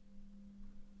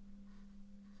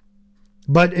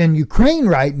 But in Ukraine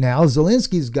right now,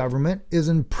 Zelensky's government is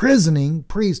imprisoning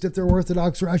priests if they're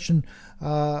Orthodox Russian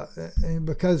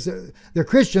because they're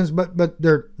Christians, but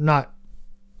they're not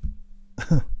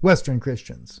Western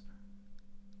Christians.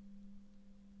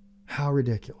 How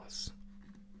ridiculous.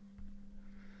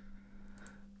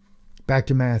 Back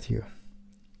to Matthew.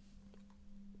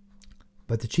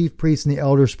 But the chief priests and the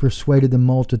elders persuaded the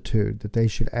multitude that they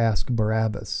should ask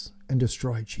Barabbas and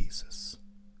destroy Jesus.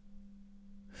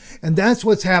 And that's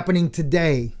what's happening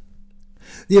today.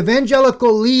 The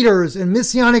evangelical leaders and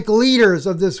messianic leaders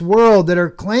of this world that are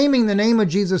claiming the name of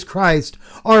Jesus Christ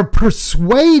are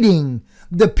persuading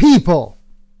the people,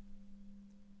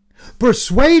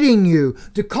 persuading you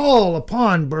to call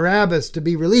upon Barabbas to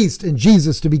be released and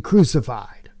Jesus to be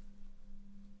crucified.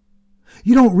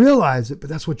 You don't realize it, but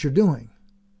that's what you're doing.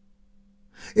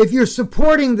 If you're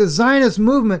supporting the Zionist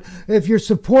movement, if you're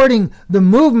supporting the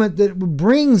movement that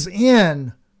brings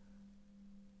in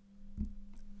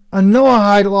a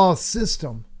Noahide law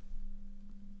system,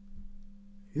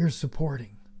 you're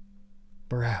supporting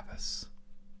Barabbas.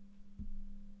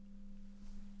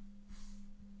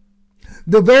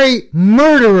 The very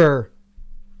murderer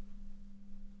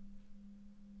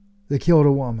that killed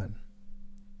a woman,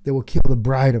 that will kill the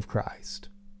bride of Christ.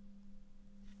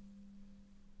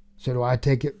 So do I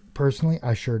take it personally?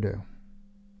 I sure do.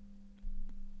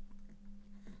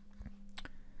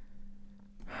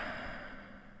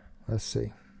 Let's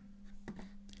see.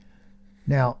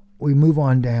 Now we move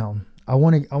on down. I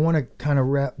want to kind of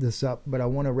wrap this up, but I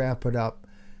want to wrap it up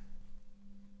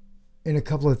in a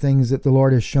couple of things that the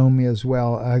Lord has shown me as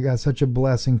well. I got such a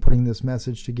blessing putting this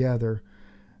message together,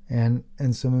 and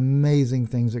some amazing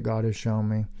things that God has shown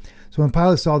me. So when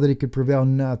Pilate saw that he could prevail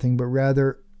nothing, but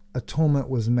rather atonement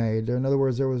was made. In other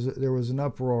words, there was an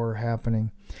uproar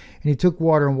happening. And he took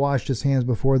water and washed his hands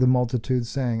before the multitude,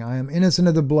 saying, I am innocent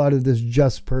of the blood of this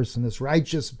just person, this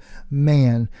righteous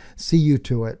man. See you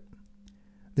to it.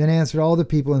 Then answered all the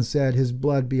people and said, his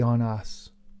blood be on us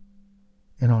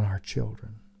and on our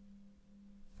children.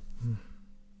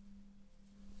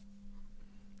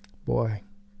 Boy,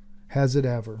 has it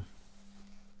ever.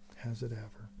 Has it ever.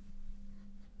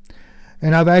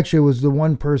 And I've actually was the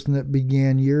one person that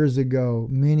began years ago,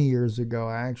 many years ago,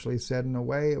 I actually said in a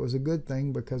way it was a good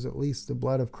thing because at least the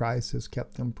blood of Christ has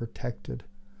kept them protected.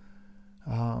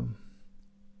 I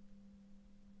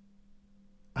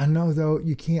know though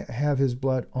you can't have his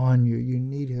blood on you. You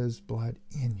need his blood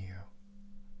in you.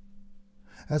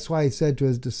 That's why he said to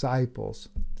his disciples,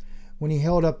 when he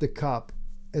held up the cup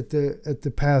at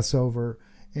the Passover,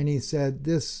 and he said,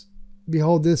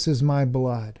 behold, this is my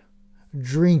blood.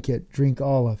 Drink it, drink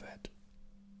all of it.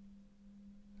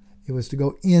 It was to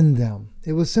go in them.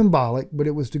 It was symbolic, but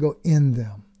it was to go in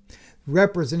them,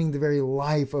 representing the very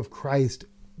life of Christ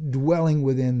dwelling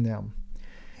within them.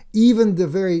 Even the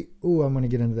very, I'm going to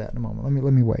get into that in a moment.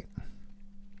 Let me wait.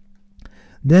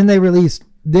 Then they released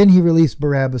Then he released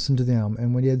Barabbas unto them,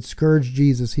 and when he had scourged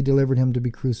Jesus, he delivered him to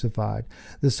be crucified.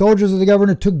 The soldiers of the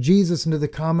governor took Jesus into the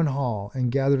common hall,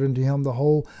 and gathered unto him the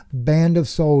whole band of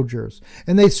soldiers.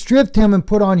 And they stripped him, and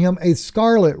put on him a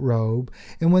scarlet robe.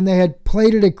 And when they had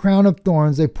plaited a crown of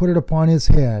thorns, they put it upon his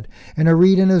head, and a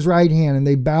reed in his right hand. And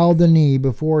they bowed the knee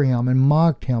before him, and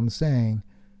mocked him, saying,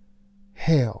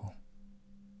 Hail,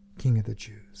 King of the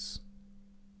Jews.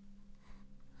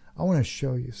 I want to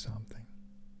show you something.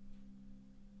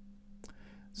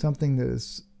 Something that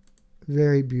is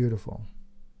very beautiful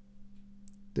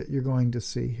that you're going to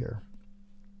see here.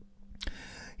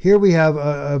 Here we have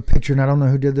a picture, and I don't know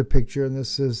who did the picture, and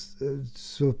this is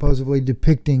supposedly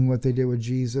depicting what they did with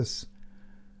Jesus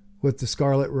with the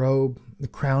scarlet robe, the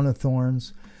crown of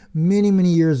thorns. Many, many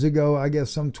years ago, I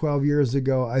guess some 12 years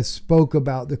ago, I spoke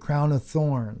about the crown of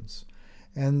thorns,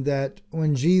 and that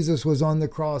when Jesus was on the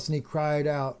cross and he cried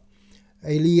out,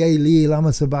 Eli, Eli,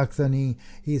 lama sabachthani.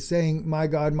 He's saying, my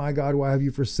God, why have you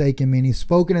forsaken me? And he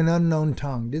spoke in an unknown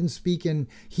tongue. Didn't speak in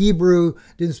Hebrew,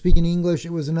 didn't speak in English.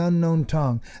 It was an unknown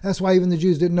tongue. That's why even the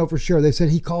Jews didn't know for sure. They said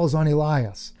he calls on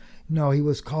Elias. No, he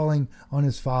was calling on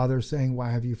his Father, saying, why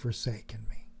have you forsaken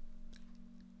me?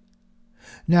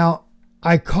 Now,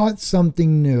 I caught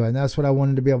something new, and that's what I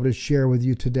wanted to be able to share with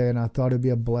you today, and I thought it'd be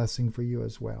a blessing for you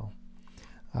as well.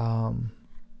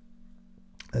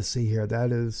 Let's see here.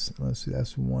 Let's see,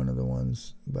 that's one of the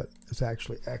ones, but it's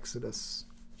actually Exodus.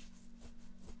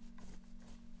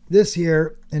 This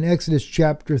here in Exodus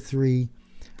chapter 3,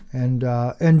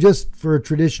 and just for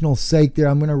traditional sake there,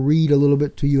 I'm going to read a little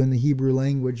bit to you in the Hebrew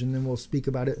language, and then we'll speak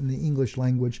about it in the English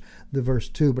language, the verse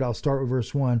 2, but I'll start with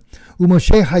verse 1.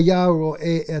 Umoshe haya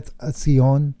ro'e et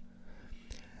Atzion,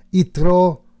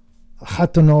 itro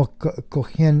chatono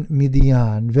kohen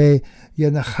Midian, ve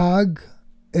yanachag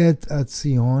את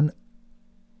הציון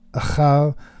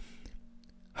אחר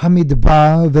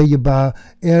המדבר ויבא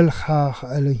אל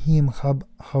האלוהים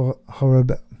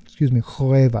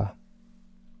חורבה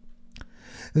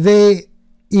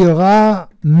וירא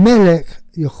מלך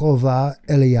יהוה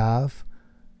אליו,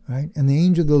 right? And the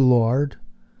angel of the Lord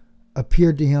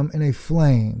appeared to him in a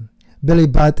flame,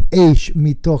 בליבת אש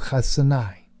מתוך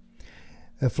הסיני,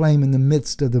 a flame in the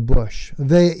midst of the bush.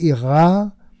 וירא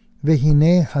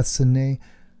והנה הסיני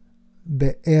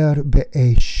באר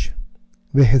באש,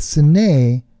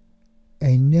 והסנה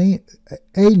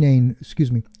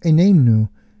איננו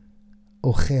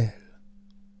אוכל.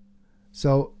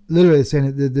 So literally it's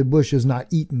saying that the bush is not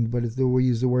eaten, but we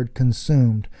use the word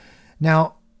consumed.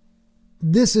 Now,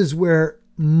 this is where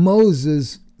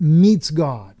Moses meets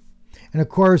God. And of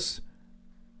course,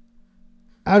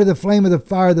 out of the flame of the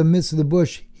fire, the midst of the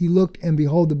bush, he looked, and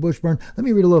behold, the bush burned. Let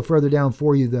me read a little further down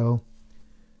for you, though.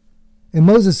 And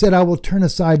Moses said, I will turn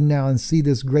aside now and see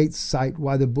this great sight,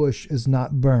 why the bush is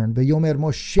not burned. Ve'yomer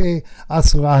Moshe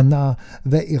asrana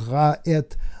ve'ira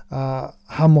et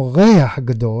hamoreh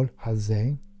hagadol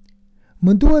hazeh.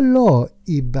 Madua lo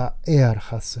iba'er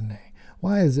hasane.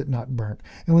 Why is it not burnt?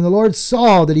 And when the Lord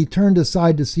saw that he turned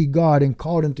aside to see God, and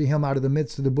called unto him out of the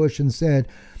midst of the bush, and said,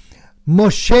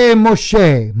 Moshe,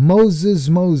 Moshe, Moses,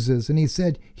 Moses. And he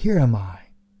said, Here am I.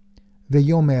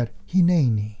 Ve'yomer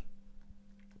hineni.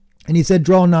 And he said,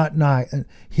 Draw not nigh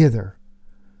hither.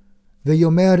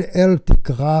 Ve'yomer el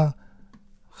tikra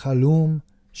chalum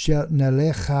shel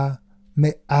nalecha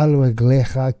me'al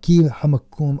reglecha ki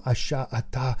hamakum asha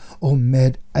ata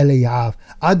omed eliyav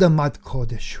adamat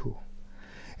kodeshu.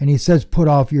 And he says, Put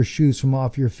off your shoes from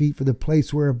off your feet, for the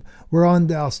place whereon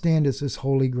thou standest is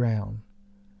holy ground.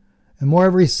 And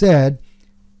moreover he said,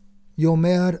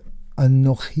 Yomer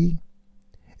Anochi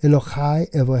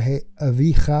Elochai Evohe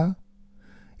Avicha.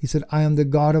 He said, I am the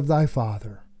God of thy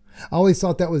father. I always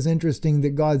thought that was interesting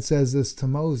that God says this to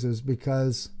Moses,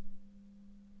 because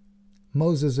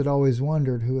Moses had always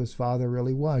wondered who his father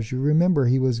really was. You remember,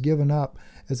 he was given up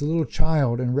as a little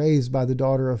child and raised by the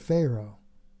daughter of Pharaoh.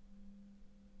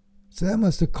 So that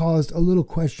must have caused a little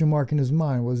question mark in his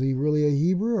mind. Was he really a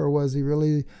Hebrew, or was he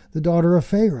really the daughter of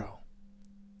Pharaoh?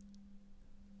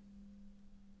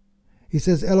 He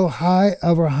says, Elohai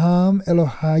Avraham,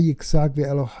 Elohai Yitzhak,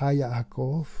 Elohai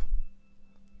Yaakov.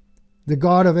 The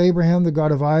God of Abraham, the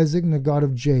God of Isaac, and the God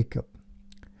of Jacob.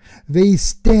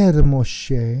 Veister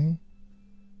Moshe.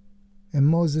 And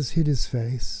Moses hid his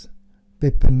face.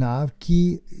 Bepanav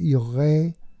ki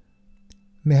yoreh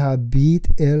mehabit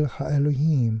el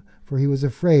ha'elohim. For he was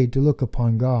afraid to look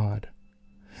upon God.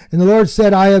 And the Lord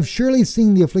said, I have surely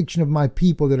seen the affliction of my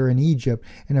people that are in Egypt,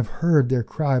 and have heard their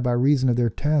cry by reason of their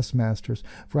taskmasters,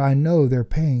 for I know their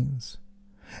pains.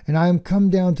 And I am come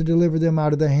down to deliver them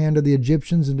out of the hand of the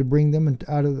Egyptians, and to bring them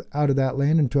out of that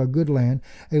land into a good land,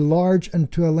 a large,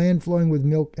 unto a land flowing with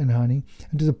milk and honey,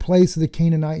 and to the place of the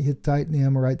Canaanite, Hittite, and the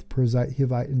Amorite, the Perizzite,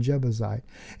 Hivite, and Jebusite.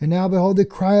 And now, behold, the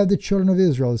cry of the children of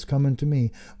Israel is come unto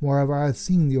me. Moreover, I have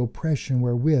seen the oppression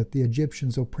wherewith the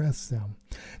Egyptians oppress them.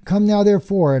 Come now,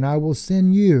 therefore, and I will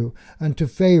send you unto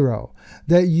Pharaoh,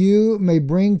 that you may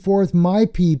bring forth my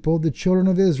people, the children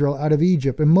of Israel, out of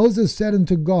Egypt. And Moses said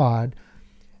unto God,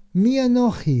 Mi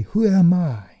anochi, who am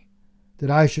I, that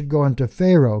I should go unto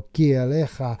Pharaoh, ki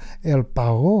elecha el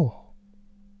paro,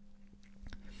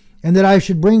 and that I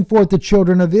should bring forth the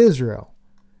children of Israel?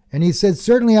 And he said,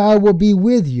 Certainly I will be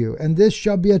with you, and this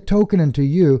shall be a token unto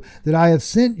you that I have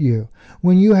sent you.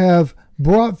 When you have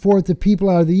brought forth the people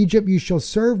out of Egypt, you shall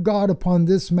serve God upon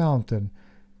this mountain.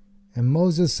 And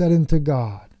Moses said unto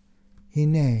God,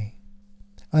 Hine,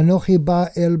 Anochi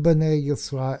ba el bnei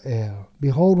Yisrael.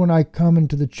 Behold, when I come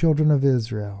into the children of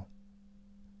Israel.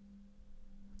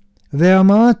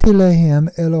 Ve'amati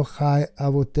lehem Elochai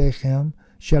avotechem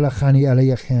shelachani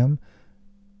aleiechem.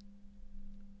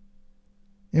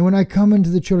 And when I come into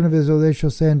the children of Israel, they shall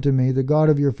say unto me, The God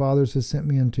of your fathers has sent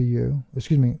me unto you.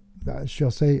 I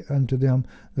shall say unto them,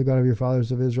 The God of your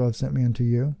fathers of Israel has sent me unto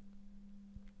you.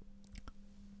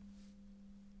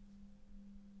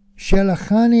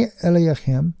 Shelachani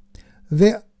Eliachem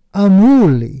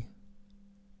ve'amruli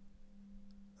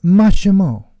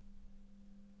mashemo.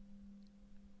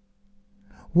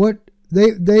 What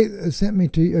they sent me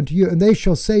unto you, and they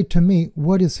shall say to me,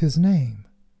 What is his name?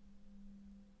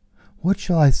 What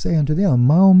shall I say unto them?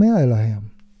 Ma'omer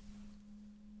Elohim.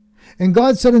 And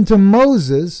God said unto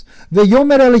Moses,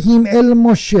 Ve'yomer Elohim el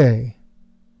Moshe,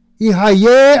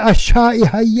 Ihaye asha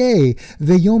ihaye,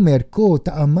 ve'yomer ko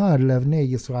ta'amar levnei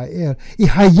Yisrael,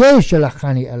 Ihaye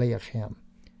shelachani eleiachem.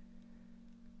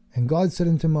 And God said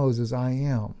unto Moses, I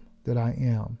am that I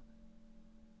am.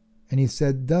 And he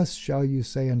said, Thus shall you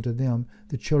say unto them,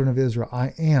 the children of Israel,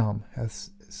 I am hath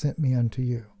sent me unto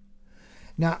you.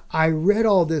 Now, I read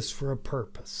all this for a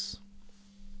purpose.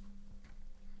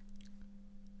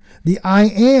 The I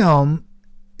am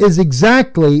is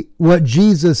exactly what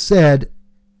Jesus said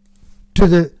to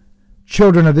the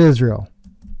children of Israel.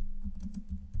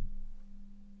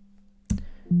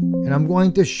 And I'm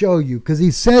going to show you, because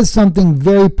he says something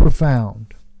very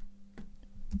profound.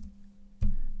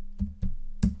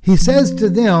 He says to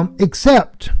them,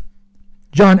 except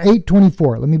John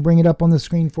 8:24. Let me bring it up on the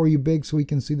screen for you big so we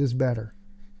can see this better.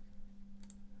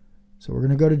 So we're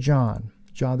going to go to John,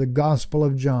 the Gospel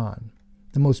of John,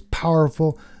 the most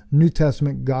powerful New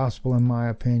Testament gospel in my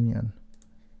opinion.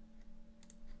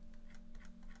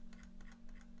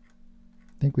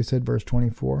 I think we said verse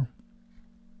 24.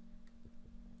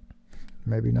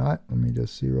 Maybe not. Let me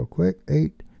just see real quick.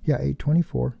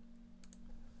 8:24.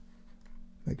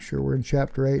 Make sure we're in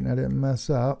chapter 8 and I didn't mess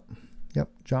up. Yep,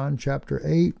 John chapter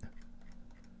 8.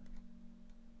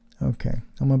 Okay,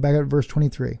 I'm going back up to verse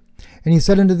 23. And he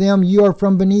said unto them, You are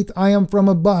from beneath, I am from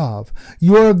above.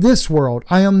 You are of this world,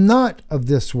 I am not of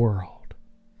this world.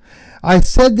 I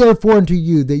said therefore unto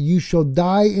you that you shall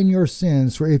die in your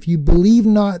sins, for if you believe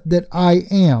not that I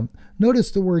am,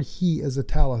 notice the word he is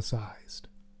italicized,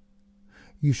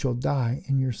 you shall die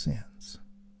in your sins.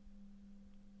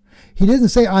 He didn't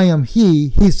say I am he.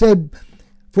 He said,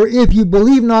 for if you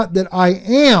believe not that I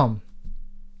am,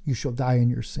 you shall die in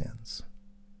your sins.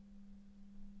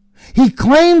 He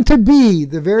claimed to be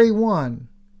the very one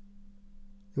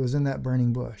that was in that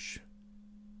burning bush.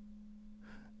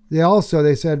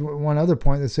 They said one other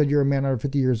point, they said you're a man under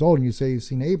 50 years old and you say you've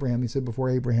seen Abraham. He said before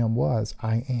Abraham was,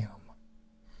 I am.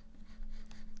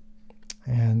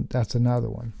 And that's another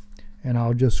one. And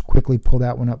I'll just quickly pull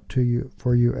that one up to you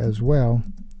for you as well.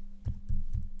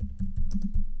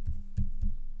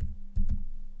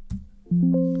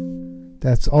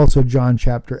 That's also John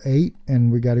chapter 8,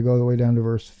 and we got to go all the way down to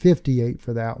verse 58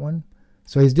 for that one.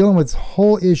 So he's dealing with this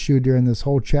whole issue during this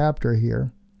whole chapter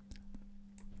here.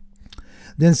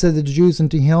 Then said the Jews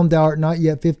unto him, Thou art not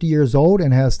yet 50 years old,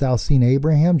 and hast thou seen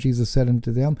Abraham? Jesus said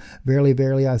unto them, Verily,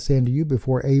 verily, I say unto you,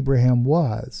 before Abraham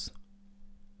was,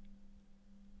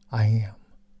 I am.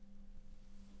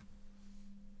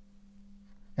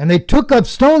 And they took up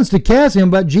stones to cast him,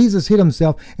 but Jesus hid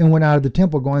himself and went out of the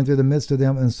temple, going through the midst of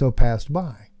them, and so passed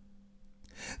by.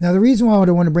 Now, the reason why I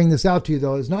want to bring this out to you,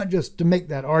 though, is not just to make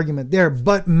that argument there,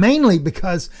 but mainly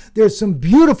because there's some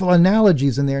beautiful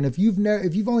analogies in there. And if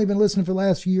you've only been listening for the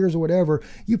last few years or whatever,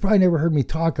 you probably never heard me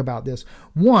talk about this.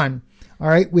 One, all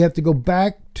right, we have to go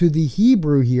back to the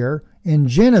Hebrew here in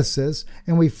Genesis,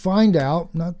 and we find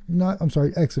out,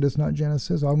 Exodus, not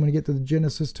Genesis. I'm going to get to the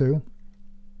Genesis too.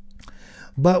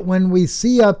 But when we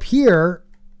see up here,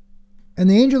 and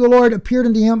the angel of the Lord appeared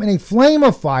unto him in a flame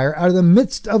of fire out of the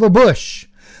midst of a bush.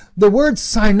 The word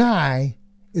Sinai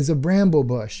is a bramble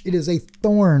bush. It is a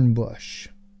thorn bush.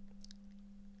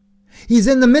 He's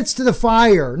in the midst of the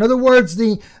fire. In other words,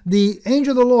 the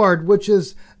angel of the Lord, which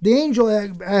is the angel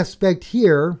aspect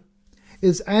here,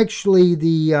 is actually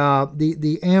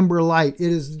the amber light.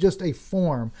 It is just a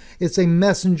form. It's a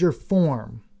messenger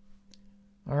form.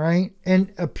 All right,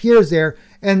 and appears there,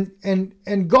 and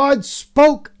God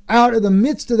spoke out of the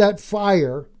midst of that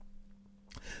fire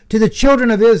to the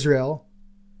children of Israel,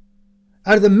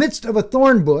 out of the midst of a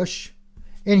thorn bush.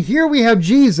 And here we have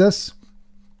Jesus.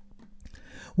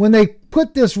 When they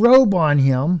put this robe on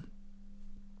him,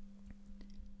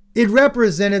 it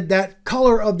represented that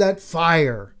color of that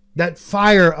fire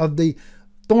of the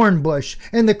thorn bush.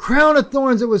 And the crown of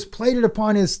thorns that was plaited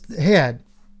upon his head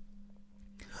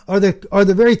are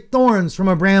the very thorns from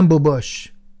a bramble bush.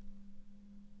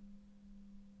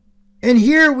 And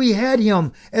here we had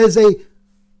him as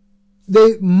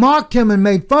they mocked him and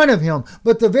made fun of him.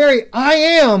 But the very I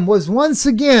am was once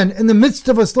again in the midst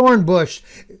of a thorn bush,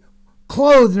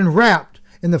 clothed and wrapped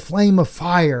in the flame of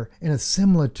fire, in a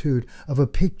similitude of a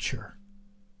picture.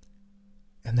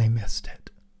 And they missed it.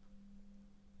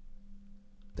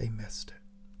 They missed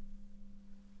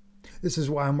it. This is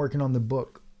why I'm working on the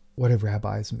book, What Have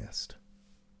Rabbis Missed?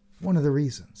 One of the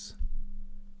reasons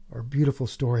are beautiful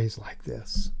stories like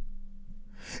this.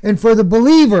 And for the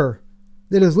believer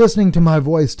that is listening to my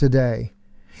voice today,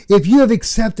 if you have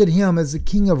accepted him as the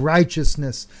King of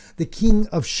righteousness, the King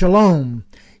of Shalom,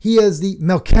 he is the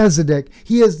Melchizedek,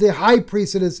 he is the high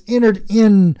priest that has entered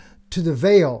into the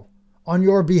veil on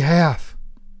your behalf,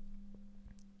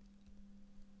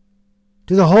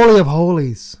 to the Holy of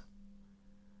Holies.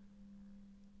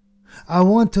 I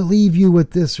want to leave you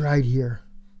with this right here.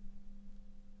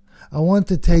 I want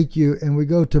to take you, and we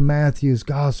go to Matthew's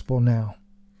Gospel now.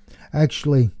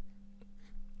 Actually,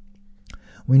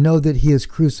 we know that he is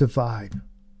crucified.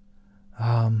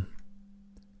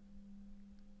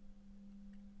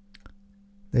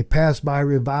 They passed by,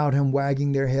 reviled him,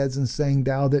 wagging their heads and saying,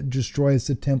 Thou that destroyest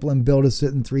the temple and buildest it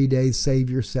in 3 days, save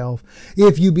yourself.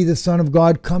 If you be the Son of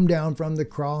God, come down from the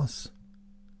cross.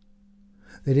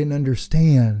 They didn't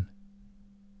understand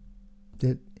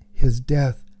that his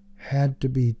death had to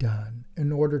be done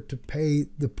in order to pay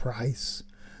the price.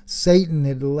 Satan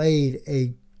had laid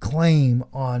a claim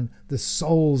on the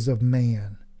souls of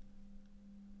man.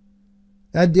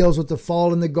 That deals with the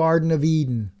fall in the Garden of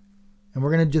Eden. And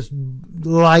we're going to just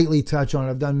lightly touch on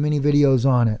it. I've done many videos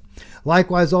on it.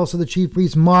 Likewise, also the chief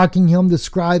priests mocking him, the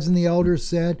scribes and the elders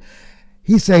said,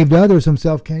 He saved others,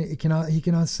 himself he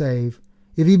cannot save.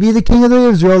 If he be the King of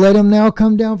Israel, let him now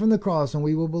come down from the cross, and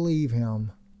we will believe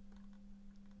him.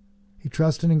 He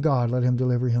trusted in God, let him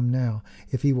deliver him now,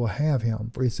 if he will have him.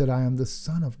 For he said, I am the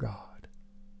Son of God.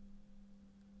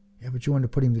 Yeah, but you wanted to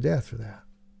put him to death for that.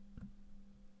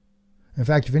 In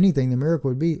fact, if anything, the miracle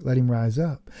would be, let him rise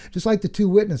up. Just like the two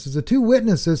witnesses. The two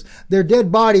witnesses, their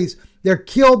dead bodies, they're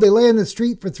killed. They lay in the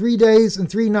street for 3 days and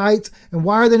 3 nights. And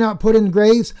why are they not put in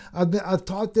graves? I've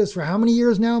taught this for how many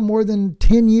years now? More than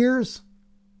 10 years?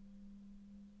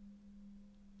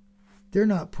 They're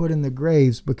not put in the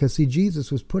graves because, see,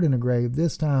 Jesus was put in a grave.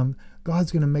 This time,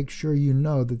 God's going to make sure you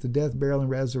know that the death, burial, and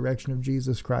resurrection of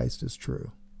Jesus Christ is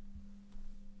true.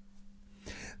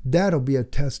 That'll be a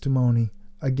testimony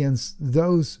against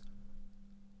those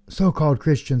so-called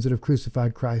Christians that have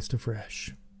crucified Christ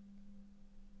afresh.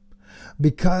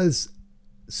 Because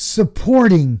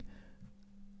supporting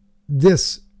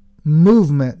this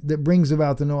movement that brings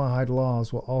about the Noahide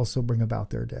laws will also bring about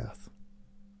their death.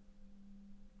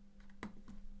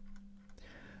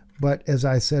 But as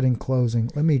I said in closing,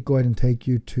 let me go ahead and take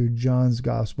you to John's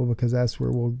Gospel, because that's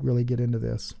where we'll really get into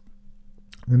this.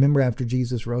 Remember, after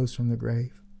Jesus rose from the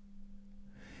grave,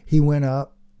 he went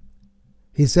up.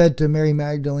 He said to Mary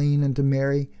Magdalene and to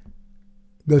Mary,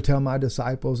 go tell my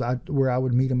disciples where I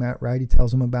would meet them at, right? He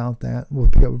tells them about that. We'll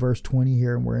pick up verse 20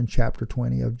 here, and we're in chapter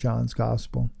 20 of John's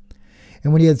Gospel.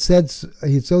 And when he had said,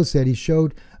 he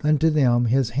showed unto them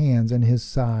his hands and his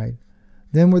side.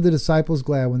 Then were the disciples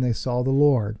glad when they saw the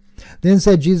Lord. Then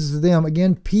said Jesus to them,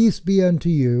 again, peace be unto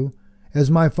you.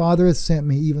 As my Father hath sent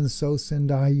me, even so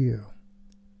send I you.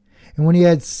 And when he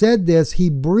had said this, he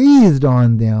breathed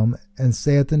on them and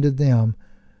saith unto them,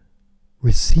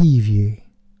 receive ye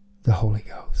the Holy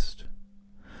Ghost.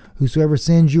 Whosoever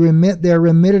sins you remit, they are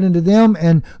remitted unto them,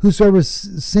 and whosoever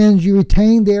sins you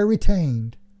retain, they are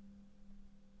retained.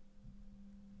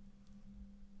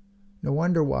 No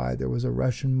wonder why there was a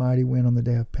rushing mighty wind on the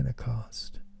day of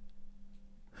Pentecost.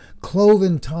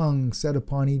 cloven tongue set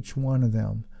upon each one of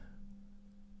them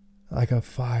like a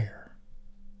fire.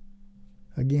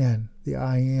 Again, the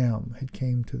I am had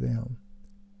came to them.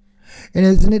 And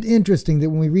isn't it interesting that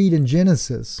when we read in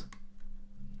Genesis,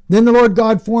 then the Lord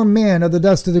God formed man of the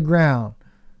dust of the ground.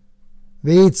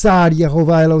 Veitzad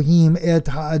Yehovah Elohim et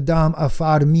ha'adam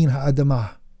afar min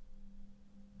ha'adamah.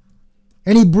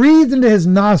 And he breathed into his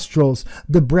nostrils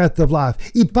the breath of life.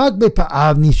 Ipak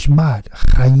bepa'av nishmat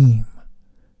chayim.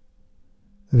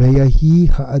 Veyahi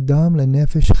ha'adam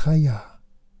lenefesh chaya.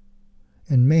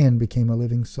 And man became a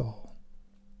living soul.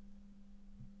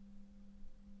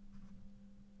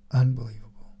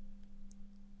 Unbelievable.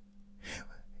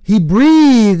 He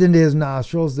breathed into his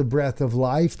nostrils the breath of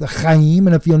life, the chayim.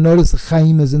 And if you'll notice, the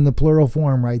chayim is in the plural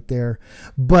form right there.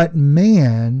 But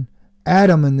man,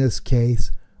 Adam in this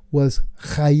case, was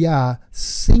chaya,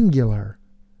 singular.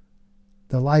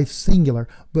 The life singular.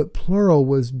 But plural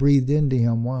was breathed into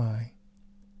him. Why?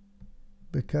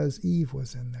 Because Eve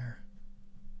was in there.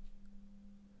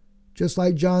 Just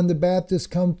like John the Baptist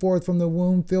come forth from the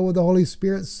womb filled with the Holy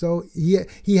Spirit, so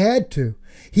he had to.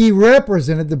 He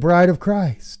represented the bride of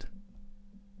Christ.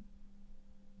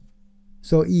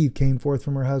 So Eve came forth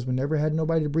from her husband. Never had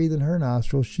nobody to breathe in her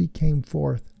nostrils. She came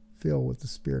forth filled with the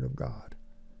Spirit of God.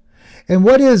 And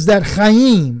what is that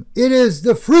chayim? It is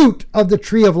the fruit of the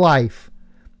tree of life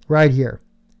right here.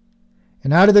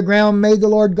 And out of the ground made the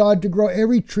Lord God to grow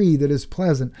every tree that is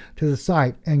pleasant to the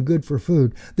sight and good for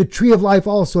food. The tree of life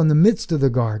also in the midst of the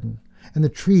garden, and the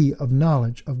tree of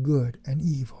knowledge of good and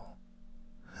evil.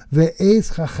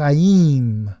 Ve'es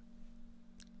ha'chayim.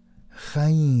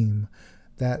 Chayim,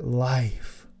 that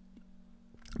life.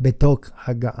 Betok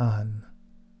haga'an.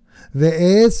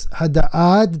 Ve'es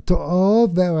hada'ad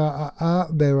to'ov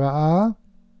ve'ra'ah.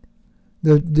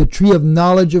 The tree of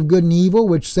knowledge of good and evil,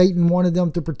 which Satan wanted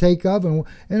them to partake of. And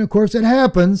of course it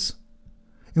happens.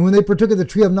 And when they partook of the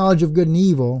tree of knowledge of good and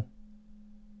evil,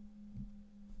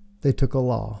 they took a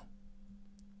law.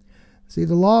 See,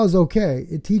 the law is okay.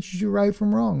 It teaches you right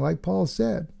from wrong. Like Paul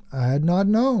said, I had not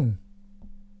known.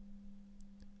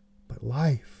 But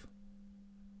life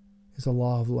is a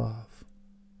law of love.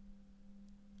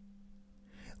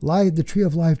 Life, the tree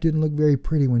of life didn't look very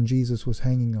pretty when Jesus was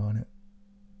hanging on it.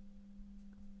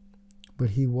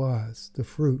 But he was the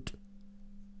fruit.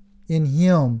 In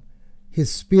him,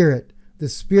 his spirit, the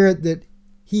spirit that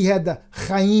he had the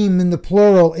chayim in the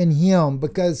plural in him,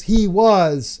 because he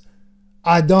was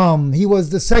Adam. He was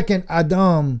the second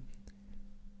Adam.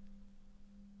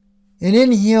 And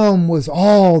in him was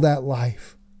all that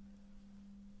life.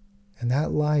 And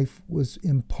that life was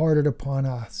imparted upon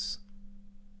us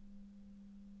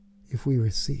if we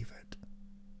receive it.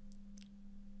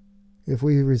 If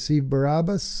we receive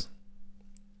Barabbas,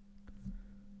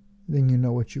 then you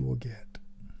know what you will get.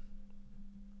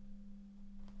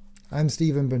 I'm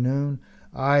Stephen Ben-Nun.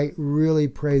 I really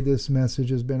pray this message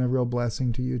has been a real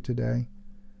blessing to you today.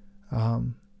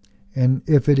 And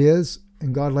if it is,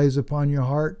 and God lays upon your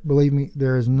heart, believe me,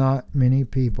 there is not many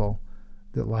people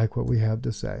that like what we have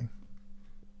to say.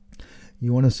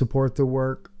 You want to support the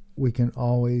work, we can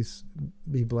always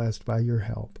be blessed by your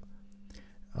help.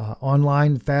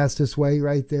 Online, fastest way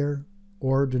right there.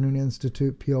 Or Benun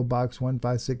Institute, P.O. Box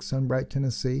 156, Sunbright,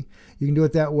 Tennessee. You can do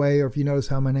it that way, or if you notice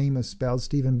how my name is spelled,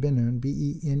 Stephen Ben-Nun,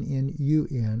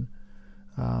 B-E-N-N-U-N.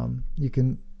 You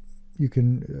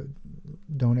can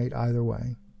donate either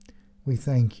way. We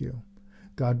thank you.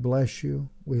 God bless you.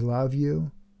 We love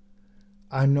you.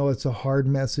 I know it's a hard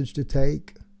message to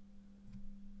take,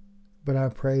 but I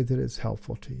pray that it's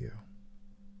helpful to you.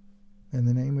 In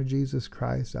the name of Jesus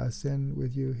Christ, I send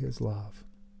with you his love.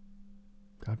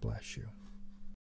 God bless you.